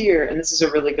list here, and this is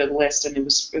a really good list, and it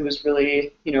was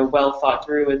really well thought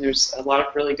through, and there's a lot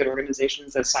of really good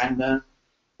organizations that signed the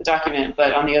document.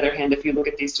 But on the other hand, if you look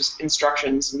at these just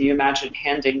instructions and you imagine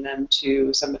handing them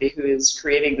to somebody who is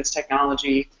creating this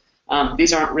technology,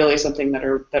 these aren't really something that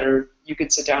are you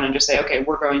could sit down and just say, okay,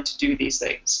 we're going to do these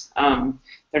things.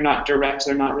 They're not direct,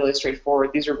 they're not really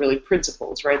straightforward. These are really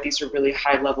principles, right? These are really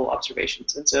high-level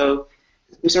observations. And so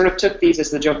we sort of took these as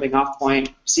the jumping off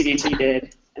point, CDT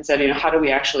did, and said, how do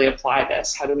we actually apply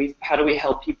this? How do we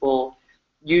help people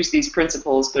use these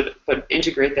principles but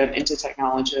integrate them into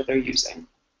technology that they're using?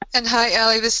 And hi,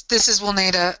 Ali. This is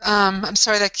Wilneida. I'm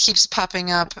sorry that keeps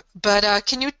popping up, but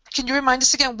can you remind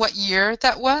us again what year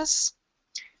that was?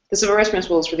 The Civil Rights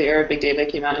Principles for the Era of Big Data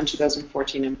came out in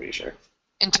 2014. I'm pretty sure.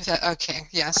 Okay,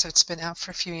 yeah. So it's been out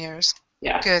for a few years.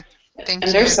 Yeah. Good. Thank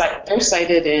you. And they're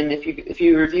cited in if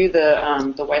you review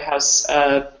the White House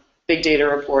Big Data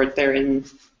report. They're in.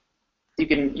 You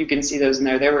can see those in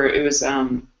there. It was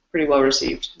pretty well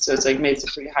received. So it's made some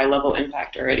pretty high level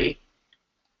impact already.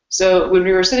 So when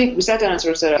we sat down and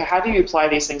sort of said, okay, how do you apply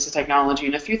these things to technology?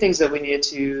 And a few things that we needed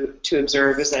to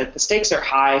observe is that the stakes are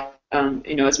high,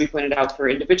 as we pointed out, for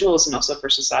individuals and also for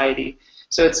society.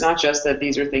 So it's not just that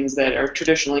these are things that are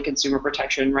traditionally consumer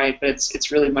protection, right? But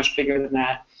it's really much bigger than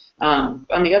that.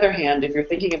 On the other hand, if you're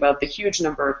thinking about the huge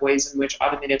number of ways in which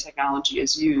automated technology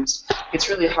is used, it's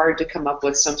really hard to come up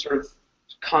with some sort of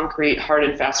concrete, hard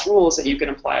and fast rules that you can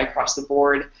apply across the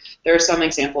board. There are some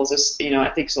examples, I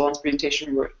think Solon's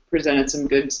presentation presented some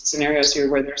good scenarios here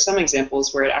where there are some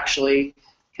examples where it actually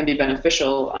can be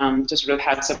beneficial to sort of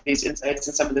have some of these insights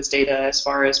and some of this data as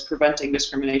far as preventing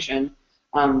discrimination.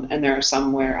 And there are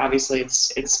some where obviously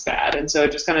it's bad. And so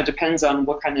it just kind of depends on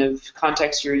what kind of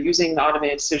context you're using the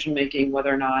automated decision making,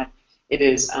 whether or not it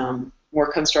is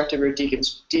more constructive or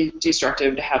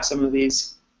destructive to have some of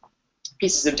these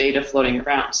pieces of data floating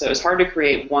around. So it's hard to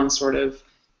create one sort of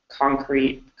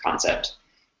concrete concept.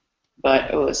 But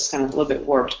it's kind of a little bit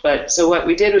warped. But so what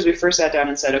we did was we first sat down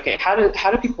and said, okay, how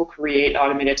do people create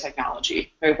automated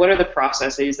technology? Right? What are the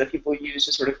processes that people use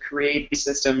to sort of create these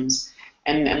systems?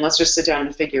 And let's just sit down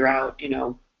and figure out,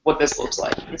 what this looks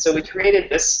like. And so we created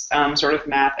this sort of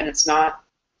map, and it's not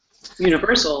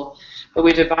universal, but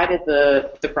we divided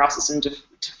the process into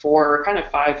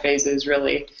 5 phases,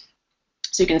 really.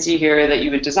 So you can see here that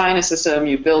you would design a system,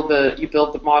 you build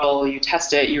the model, you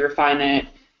test it, you refine it.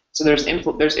 So there's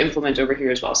implement over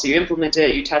here as well. So you implement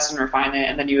it, you test and refine it,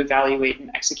 and then you evaluate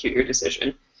and execute your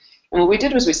decision. And what we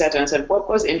did was we sat down and said, what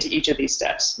goes into each of these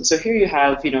steps? And so here you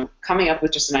have, coming up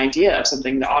with just an idea of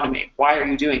something to automate. Why are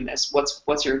you doing this?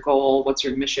 What's your goal? What's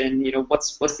your mission?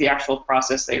 What's the actual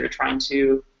process that you're trying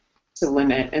to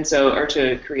limit or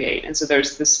to create? And so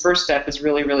there's this first step is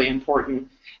really, really important.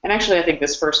 And actually, I think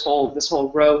this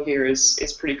whole row here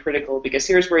is pretty critical, because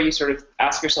here's where you sort of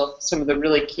ask yourself some of the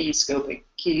really key scoping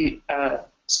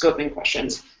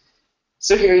questions.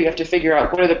 So here you have to figure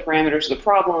out what are the parameters of the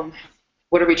problem,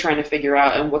 what are we trying to figure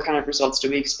out, and what kind of results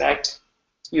do we expect.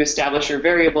 You establish your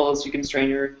variables, you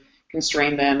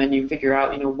constrain them, and you figure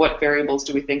out what variables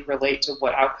do we think relate to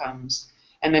what outcomes.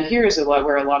 And then here is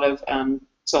where a lot of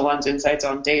Solon's insights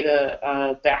on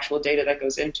data, the actual data that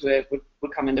goes into it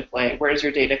would come into play. Where is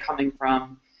your data coming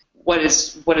from? What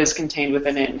is contained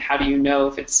within it, and how do you know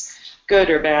if it's good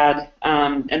or bad?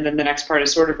 And then the next part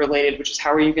is sort of related, which is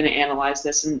how are you going to analyze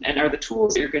this, and are the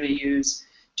tools that you're going to use,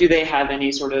 do they have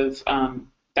any sort of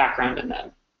background in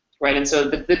them, right? And so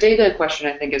the data question,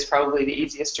 I think, is probably the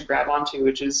easiest to grab onto,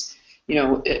 which is,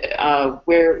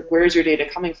 where is your data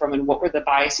coming from, and what were the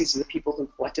biases of the people who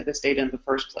collected this data in the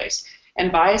first place? And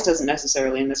bias doesn't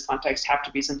necessarily, in this context, have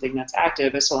to be something that's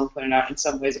active. As Solon pointed out, in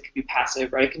some ways it could be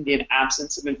passive, right? It can be an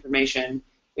absence of information.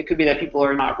 It could be that people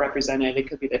are not represented. It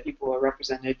could be that people are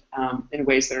represented in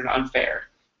ways that are unfair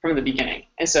from the beginning.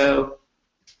 And so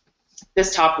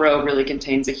this top row really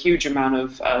contains a huge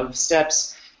amount of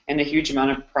steps and a huge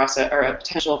amount of process, or a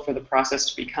potential for the process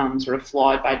to become sort of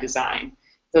flawed by design.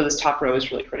 So this top row is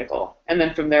really critical. And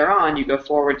then from there on, you go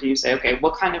forward to you say, okay,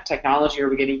 what kind of technology are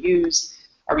we going to use?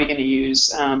 Are we going to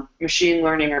use machine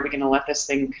learning? Are we going to let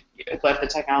the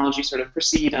technology sort of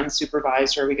proceed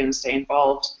unsupervised, or are we going to stay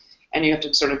involved? And you have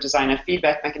to sort of design a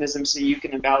feedback mechanism so you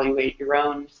can evaluate your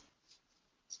own,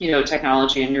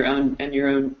 technology and your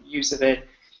own use of it.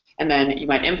 And then you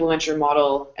might implement your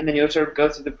model, and then you'll sort of go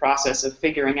through the process of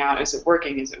figuring out, is it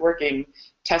working,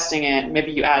 testing it.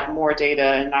 Maybe you add more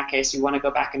data. In that case, you want to go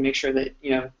back and make sure that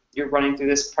you're running through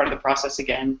this part of the process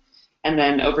again. And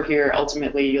then over here,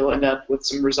 ultimately, you'll end up with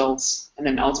some results, and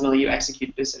then ultimately you execute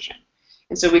a decision.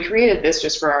 And so we created this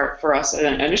just for us.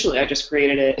 And initially, I just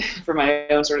created it for my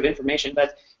own sort of information,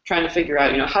 but trying to figure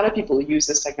out, how do people use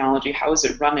this technology? How is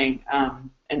it running?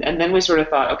 And then we sort of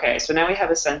thought, okay, so now we have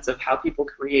a sense of how people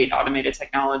create automated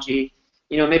technology.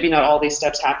 Maybe not all these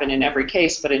steps happen in every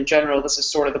case, but in general, this is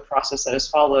sort of the process that is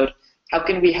followed. How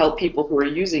can we help people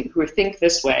who think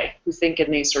this way, who think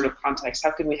in these sort of contexts?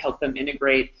 How can we help them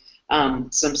integrate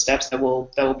some steps that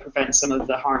will prevent some of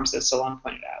the harms that Solon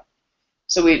pointed out?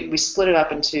 So we split it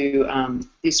up into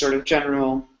these sort of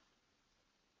general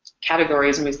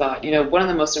categories, and we thought, one of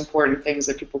the most important things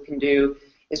that people can do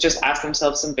is just ask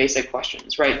themselves some basic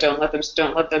questions, right? Don't let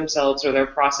themselves or their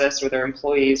process or their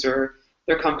employees or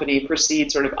their company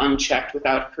proceed sort of unchecked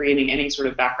without creating any sort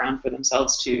of background for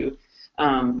themselves to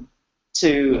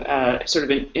sort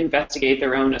of investigate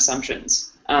their own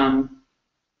assumptions.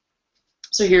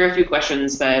 So here are a few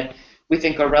questions that we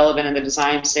think are relevant in the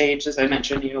design stage. As I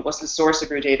mentioned, what's the source of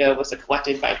your data? Was it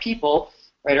collected by people,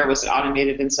 right, or was it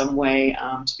automated in some way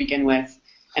to begin with?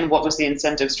 And what was the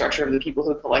incentive structure of the people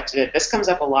who collected it? This comes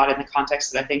up a lot in the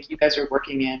context that I think you guys are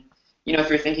working in. If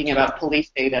you're thinking about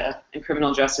police data and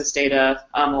criminal justice data,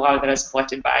 a lot of that is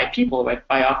collected by people,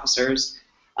 by officers.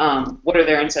 What are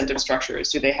their incentive structures?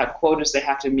 Do they have quotas they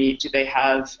have to meet? Do they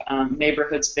have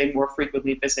neighborhoods they more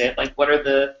frequently visit? Like, what are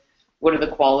the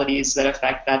qualities that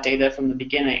affect that data from the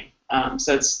beginning?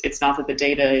 So it's not that the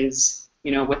data is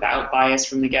without bias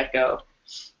from the get-go.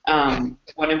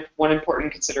 One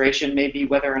important consideration may be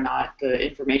whether or not the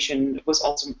information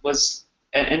was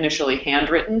initially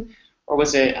handwritten, or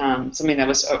was it something that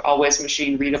was always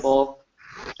machine readable?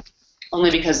 Only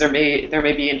because there may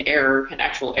be an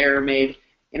actual error made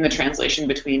in the translation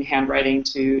between handwriting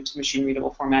to machine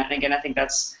readable format. And again, I think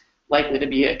that's likely to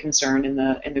be a concern in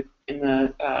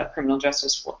the criminal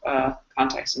justice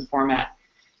context and format.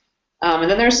 And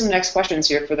then there's some next questions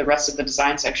here for the rest of the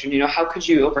design section. How could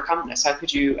you overcome this? How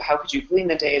could you clean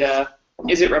the data?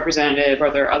 Is it representative?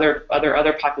 Are there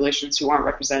other populations who aren't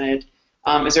represented?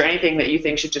 Is there anything that you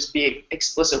think should just be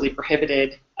explicitly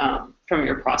prohibited from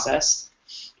your process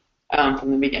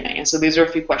from the beginning? And so these are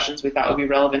a few questions we thought would be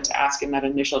relevant to ask in that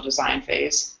initial design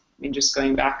phase. Just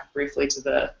going back briefly to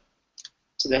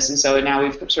this, and so now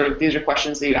we've sort of, these are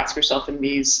questions that you ask yourself in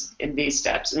these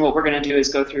steps. And what we're going to do is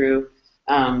go through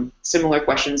similar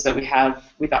questions that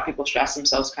we thought people should ask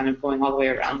themselves, kind of going all the way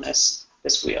around this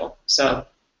wheel. So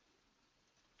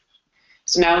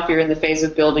now if you're in the phase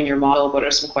of building your model, what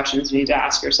are some questions you need to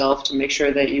ask yourself to make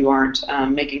sure that you aren't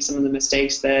making some of the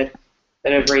mistakes that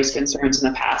have raised concerns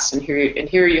in the past? And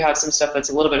here you have some stuff that's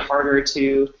a little bit harder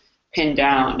to pin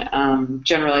down.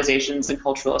 Generalizations and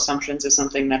cultural assumptions is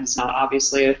something that is not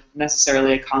obviously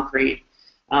necessarily a concrete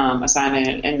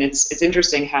assignment, and it's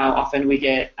interesting how often we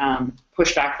get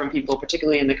pushback from people,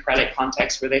 particularly in the credit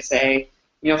context, where they say,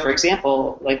 for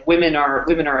example, like women are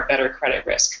a better credit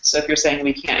risk. So if you're saying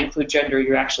we can't include gender,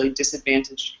 you're actually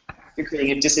disadvantaged. You're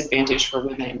creating a disadvantage for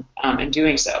women in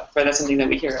doing so. But that's something that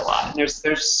we hear a lot. And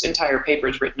there's entire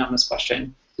papers written on this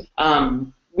question.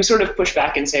 We sort of push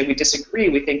back and say we disagree.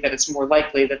 We think that it's more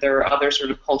likely that there are other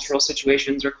sort of cultural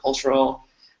situations or cultural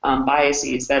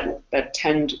biases that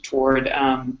tend toward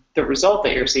the result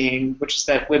that you're seeing, which is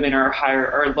that women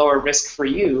are lower risk for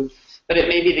you, But it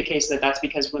may be the case that that's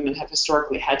because women have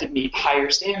historically had to meet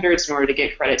higher standards in order to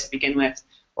get credit to begin with,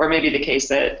 or maybe the case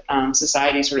that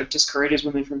society sort of discourages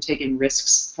women from taking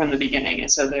risks from the beginning, and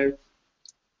so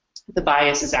the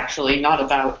bias is actually not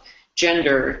about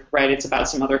gender, right? It's about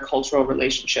some other cultural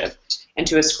relationship. And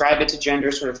to ascribe it to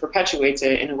gender sort of perpetuates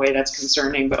it in a way that's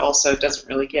concerning, but also doesn't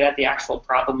really get at the actual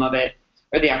problem of it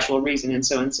or the actual reason. And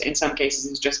so in some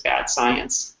cases, it's just bad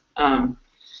science.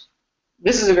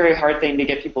 This is a very hard thing to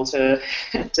get people to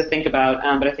think about,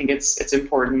 but I think it's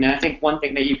important. And I think one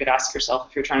thing that you could ask yourself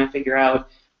if you're trying to figure out,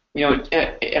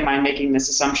 am I making this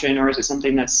assumption, or is it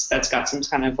something that's got some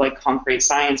kind of like concrete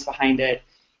science behind it,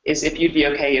 is if you'd be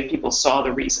okay if people saw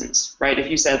the reasons, right? If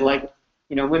you said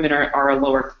women are a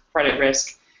lower credit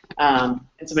risk, and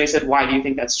somebody said, why do you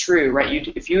think that's true, right?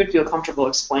 If you would feel comfortable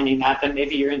explaining that, then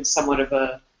maybe you're in somewhat of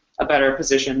a better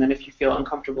position than if you feel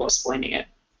uncomfortable explaining it.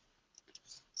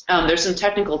 There's some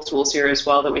technical tools here as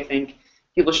well that we think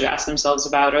people should ask themselves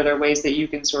about. Are there ways that you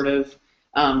can sort of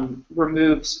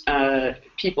remove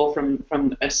people from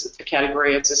a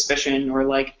category of suspicion, or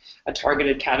like a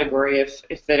targeted category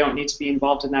if they don't need to be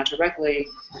involved in that directly?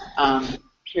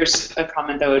 Here's a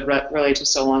comment that would relate to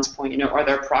Solon's point. Are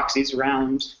there proxies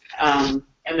around? And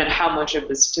then how much of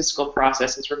the statistical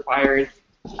process is required?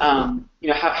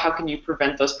 How can you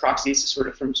prevent those proxies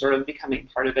from becoming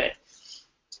part of it?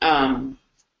 And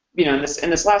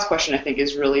this last question I think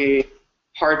is really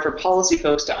hard for policy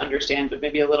folks to understand, but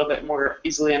maybe a little bit more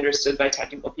easily understood by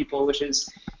technical people, which is,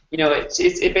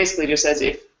 it basically just says,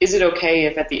 is it okay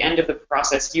if at the end of the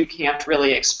process you can't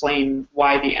really explain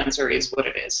why the answer is what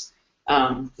it is?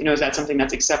 Is that something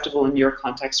that's acceptable in your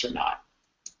context or not?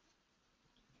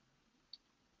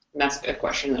 And that's a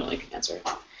question that only can answer.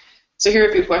 So here are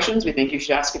a few questions we think you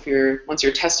should ask once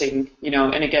you're testing,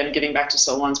 and again, getting back to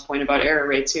Solon's point about error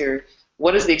rates here,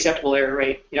 what is the acceptable error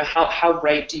rate? How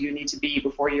right do you need to be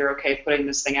before you're okay putting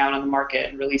this thing out on the market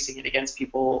and releasing it against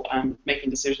people,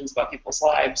 making decisions about people's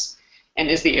lives? And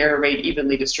is the error rate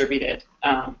evenly distributed?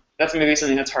 That's maybe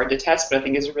something that's hard to test, but I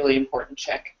think is a really important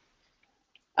check.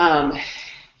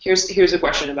 Here's a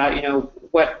question about,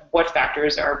 what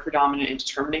factors are predominant in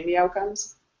determining the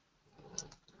outcomes?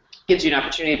 Gives you an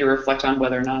opportunity to reflect on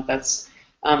whether or not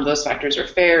those factors are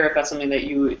fair, if that's something that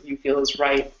you feel is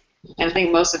right. And I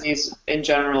think most of these, in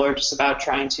general, are just about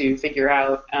trying to figure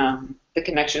out the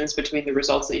connections between the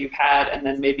results that you've had, and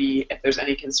then maybe if there's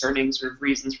any concerning sort of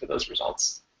reasons for those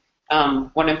results.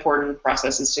 One important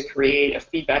process is to create a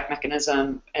feedback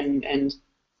mechanism and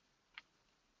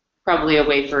probably a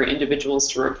way for individuals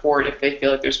to report if they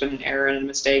feel like there's been an error and a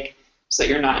mistake, so that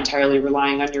you're not entirely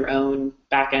relying on your own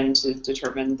back end to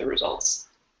determine the results.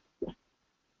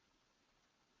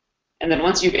 And then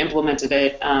once you've implemented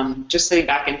it, just sitting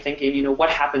back and thinking, what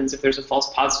happens if there's a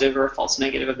false positive or a false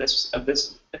negative of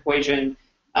this equation?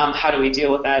 How do we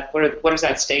deal with that? What is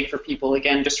at stake for people?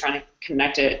 Again, just trying to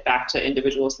connect it back to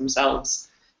individuals themselves.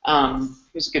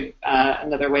 Here's a good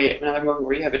another moment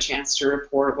where you have a chance to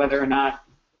report whether or not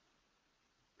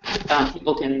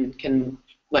people can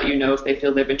let you know if they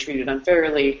feel they've been treated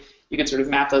unfairly. You can sort of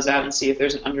map those out and see if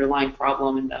there's an underlying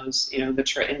problem in those, in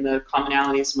the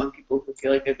commonalities among people who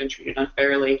feel like they've been treated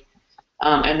unfairly.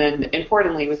 And then,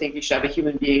 importantly, we think you should have a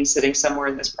human being sitting somewhere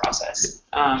in this process.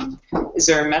 Is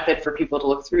there a method for people to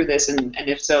look through this, and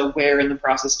if so, where in the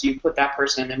process do you put that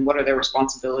person, and what are their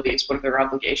responsibilities, what are their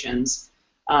obligations?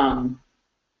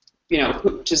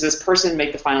 Does this person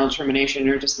make the final determination,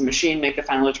 or does the machine make the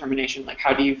final determination? Like,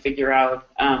 how do you figure out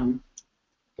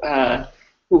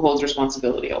who holds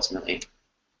responsibility ultimately?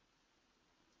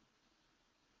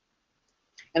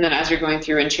 And then as you're going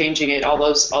through and changing it, all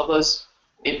those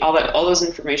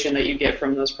information that you get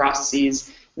from those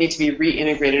processes need to be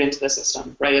reintegrated into the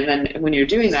system, right? And then when you're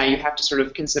doing that, you have to sort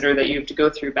of consider that you have to go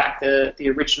through back the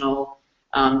original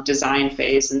design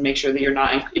phase and make sure that you're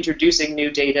not introducing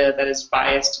new data that is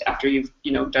biased after you've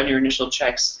done your initial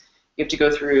checks. You have to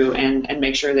go through and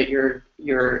make sure that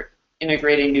you're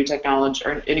integrating new technology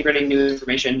or integrating new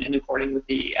information in accordance with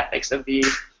the ethics of the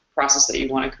process that you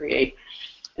want to create.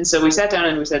 And so we sat down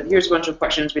and we said, here's a bunch of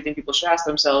questions we think people should ask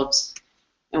themselves.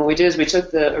 And what we did is we took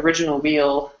the original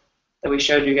wheel that we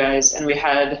showed you guys, and we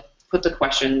had put the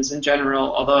questions in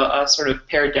general, although a sort of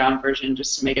pared down version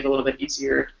just to make it a little bit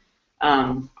easier,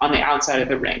 on the outside of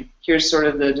the ring. Here's sort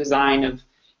of the design of,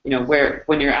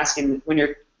 when you're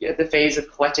at the phase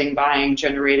of collecting, buying,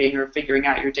 generating, or figuring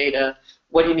out your data,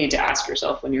 what do you need to ask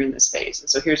yourself when you're in this phase? And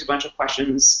so here's a bunch of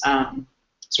questions,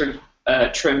 sort of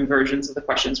trim versions of the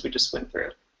questions we just went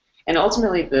through. And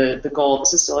ultimately the goal,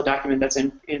 this is still a document that's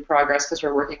in progress because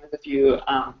we're working with a few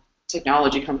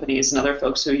technology companies and other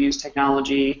folks who use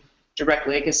technology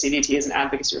directly, because CDT is an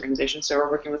advocacy organization, so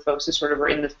we're working with folks who sort of are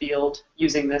in the field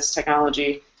using this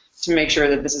technology to make sure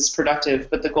that this is productive.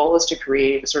 But the goal is to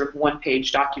create a sort of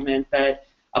one-page document that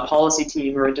a policy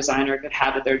team or a designer could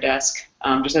have at their desk,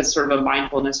 just as sort of a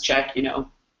mindfulness check,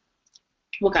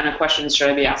 what kind of questions should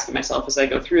I be asking myself as I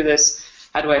go through this?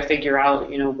 How do I figure out,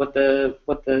 what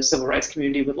the civil rights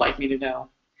community would like me to know?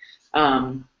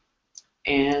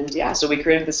 And yeah, so we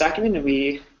created this document, and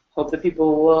we hope that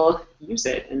people will use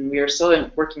it. And we are still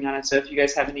working on it. So if you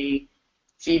guys have any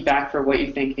feedback for what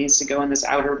you think needs to go in this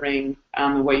outer ring,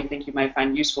 and what you think you might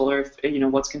find useful, or if,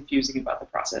 what's confusing about the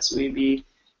process, we'd be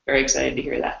very excited to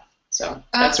hear that. So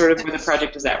that's sort of where the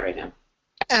project is at right now.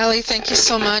 Ali, thank you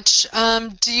so much.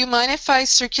 Do you mind if I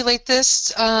circulate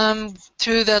this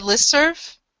through the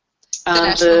listserv, the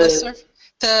national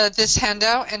listserv, this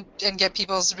handout, and get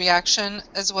people's reaction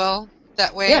as well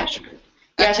that way? Yeah, sure.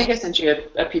 Yeah, I think I sent you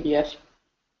a PDF.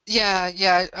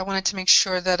 Yeah. I wanted to make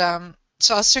sure that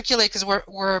so I'll circulate because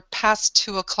we're past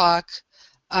 2 o'clock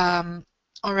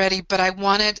already.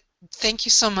 But thank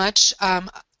you so much.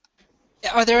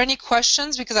 Are there any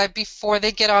questions? Because before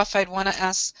they get off, I'd want to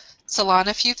ask Solon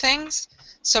a few things.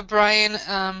 So Brian,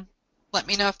 let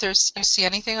me know if you see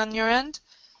anything on your end.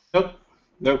 Nope,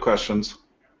 no questions.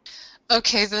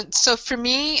 Okay, then. So for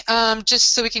me,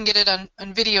 just so we can get it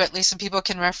on video at least, and people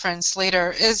can reference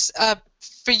later, is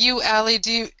for you, Ali.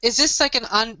 Is this like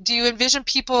do you envision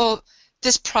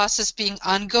this process being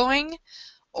ongoing,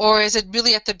 or is it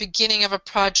really at the beginning of a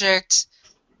project,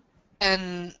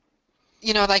 and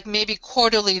like maybe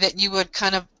quarterly that you would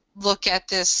kind of look at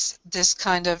this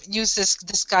kind of use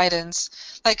this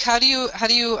guidance? Like how do you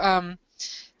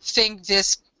think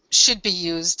this should be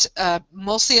used?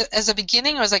 Mostly as a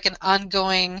beginning, or as like an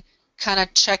ongoing kind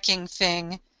of checking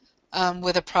thing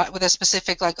with a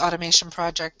specific like automation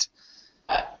project?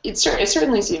 It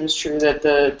certainly seems true that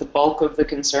the bulk of the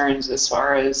concerns as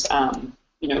far as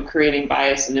creating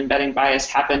bias and embedding bias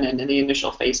happen in the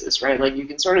initial phases, right? Like you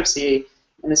can sort of see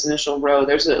in this initial row,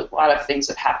 there's a lot of things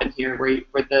that happen here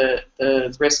where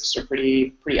the risks are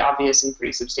pretty obvious and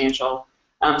pretty substantial.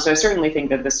 So I certainly think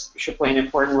that this should play an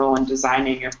important role in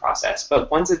designing your process. But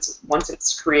once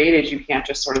it's created, you can't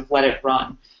just sort of let it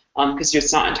run because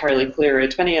it's not entirely clear.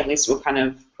 Depending at least what kind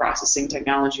of processing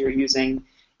technology you're using,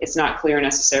 it's not clear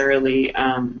necessarily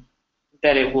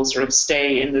that it will sort of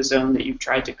stay in the zone that you've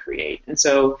tried to create. And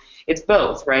so it's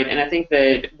both, right? And I think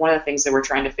that one of the things that we're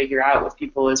trying to figure out with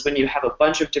people is when you have a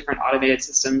bunch of different automated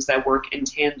systems that work in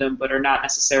tandem but are not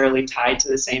necessarily tied to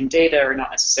the same data or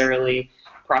not necessarily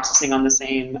processing on the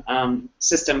same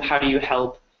system, how do you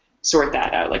help sort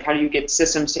that out? Like how do you get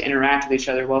systems to interact with each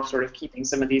other while sort of keeping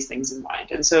some of these things in mind?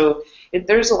 And so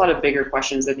there's a lot of bigger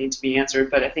questions that need to be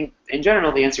answered, but I think in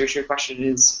general the answer to your question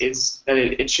is that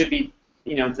it should be,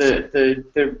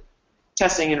 the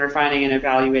testing and refining and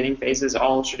evaluating phases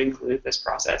all should include this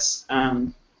process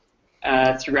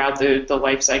throughout the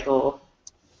life cycle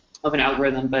of an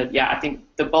algorithm. But yeah, I think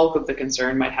the bulk of the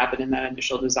concern might happen in that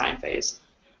initial design phase.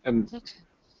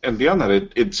 And beyond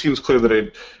that, it seems clear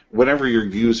that whenever you're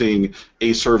using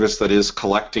a service that is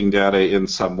collecting data in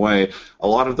some way, a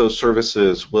lot of those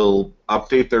services will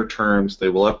update their terms, they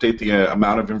will update the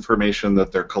amount of information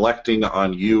that they're collecting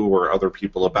on you or other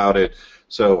people about it.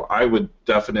 So I would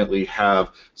definitely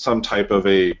have some type of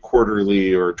a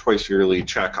quarterly or twice yearly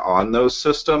check on those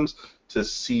systems to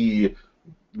see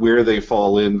where they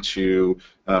fall into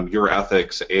your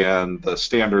ethics and the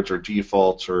standards or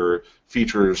defaults or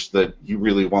features that you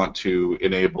really want to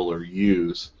enable or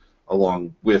use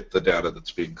along with the data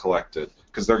that's being collected,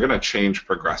 because they're going to change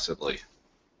progressively.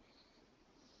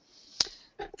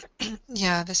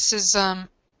 Yeah, this is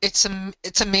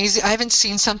it's amazing. I haven't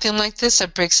seen something like this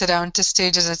that breaks it out into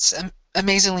stages. It's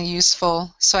amazingly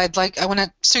useful. So I want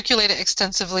to circulate it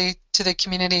extensively to the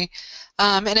community.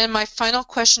 And then my final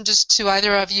question, just to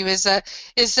either of you, is the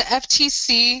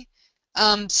FTC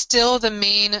still the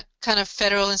main kind of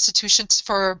federal institution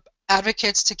for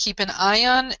advocates to keep an eye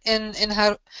on in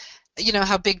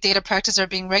how big data practices are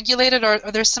being regulated, or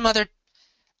are there some other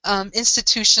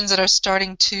institutions that are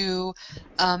starting to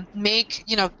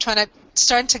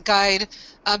starting to guide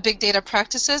big data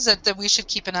practices that we should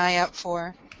keep an eye out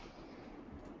for?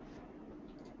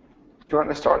 Do you want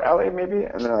to start, Ali, maybe,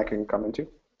 and then I can come in too?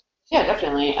 Yeah,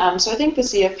 definitely. So I think the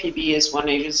CFPB is one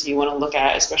agency you want to look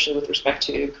at, especially with respect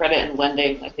to credit and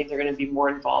lending. I think they're going to be more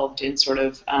involved in sort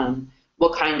of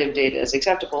what kind of data is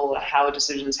acceptable, how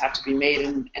decisions have to be made,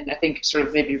 and I think sort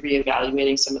of maybe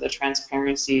reevaluating some of the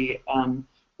transparency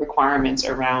requirements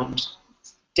around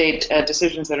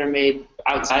decisions that are made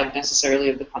outside necessarily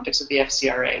of the context of the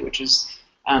FCRA, which is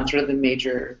sort of the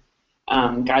major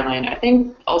guideline. I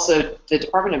think also the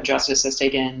Department of Justice has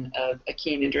taken a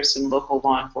keen interest in local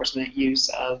law enforcement use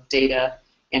of data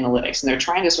analytics, and they're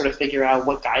trying to sort of figure out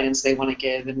what guidance they want to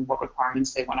give and what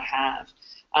requirements they want to have.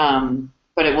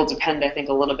 But it will depend, I think,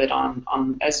 a little bit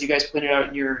on as you guys pointed out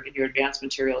in your advanced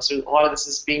material. So a lot of this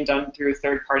is being done through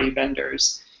third-party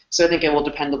vendors. So I think it will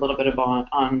depend a little bit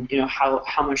on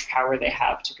how much power they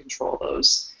have to control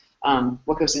those.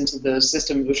 What goes into those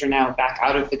systems, which are now back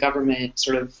out of the government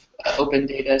sort of open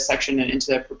data section and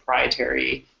into the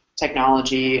proprietary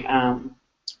technology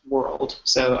world.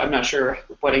 So I'm not sure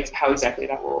how exactly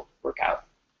that will work out.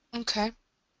 Okay,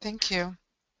 thank you.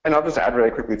 And I'll just add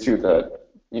really quickly too that,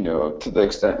 to the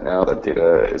extent now that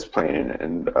data is playing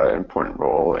an important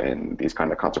role in these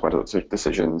kind of consequential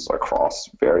decisions across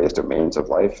various domains of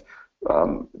life,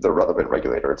 the relevant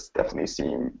regulators definitely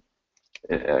seem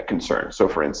concerned. So,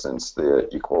 for instance, the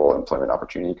Equal Employment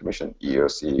Opportunity Commission,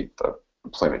 EEOC, the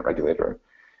employment regulator,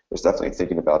 is definitely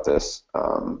thinking about this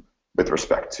with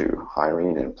respect to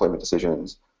hiring and employment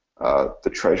decisions. The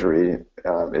Treasury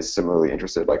is similarly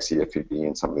interested, like CFPB,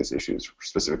 in some of these issues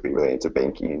specifically related to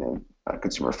banking and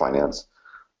consumer finance.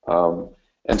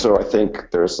 And so I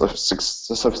think there's a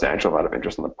substantial amount of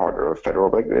interest on the part of federal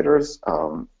regulators.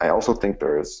 I also think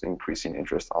there's increasing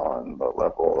interest on the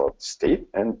level of state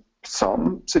and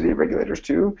some city regulators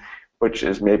too, which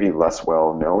is maybe less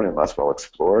well known and less well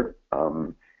explored.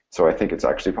 So I think it's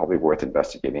actually probably worth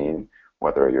investigating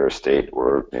whether your state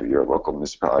or maybe your local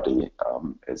municipality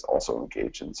is also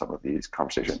engaged in some of these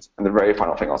conversations. And the very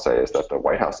final thing I'll say is that the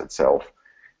White House itself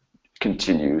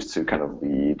continues to kind of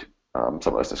lead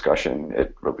some of this discussion.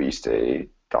 It released a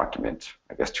document,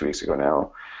 I guess 2 weeks ago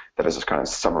now, that is a kind of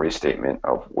summary statement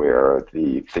of where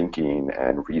the thinking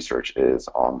and research is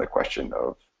on the question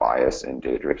of bias in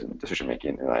data-driven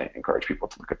decision-making, and I encourage people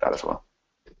to look at that as well.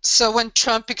 So when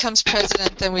Trump becomes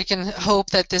president, then we can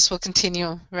hope that this will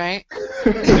continue, right?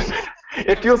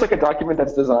 It feels like a document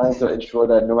that's designed to ensure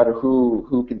that no matter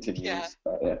who continues.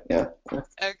 Yeah.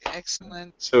 Okay,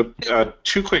 excellent. So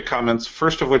 2 quick comments.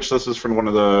 First of which, this is from one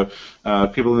of the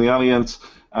people in the audience.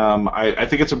 I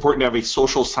think it's important to have a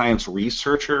social science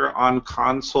researcher on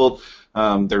Consult.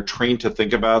 They're trained to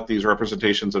think about these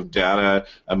representations of data,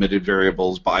 omitted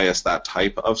variables, bias, that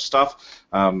type of stuff.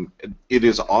 It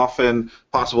is often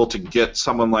possible to get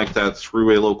someone like that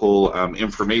through a local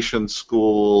information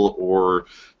school or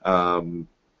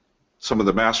some of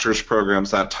the master's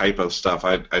programs, that type of stuff.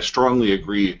 I strongly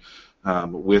agree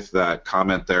with that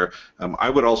comment there. I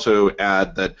would also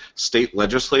add that state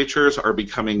legislatures are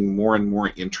becoming more and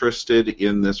more interested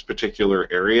in this particular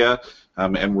area,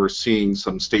 and we're seeing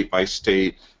some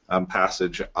state-by-state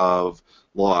passage of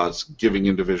laws giving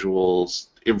individuals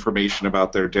information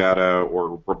about their data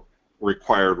or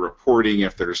required reporting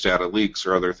if there's data leaks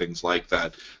or other things like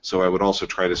that. So I would also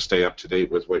try to stay up to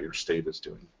date with what your state is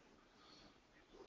doing.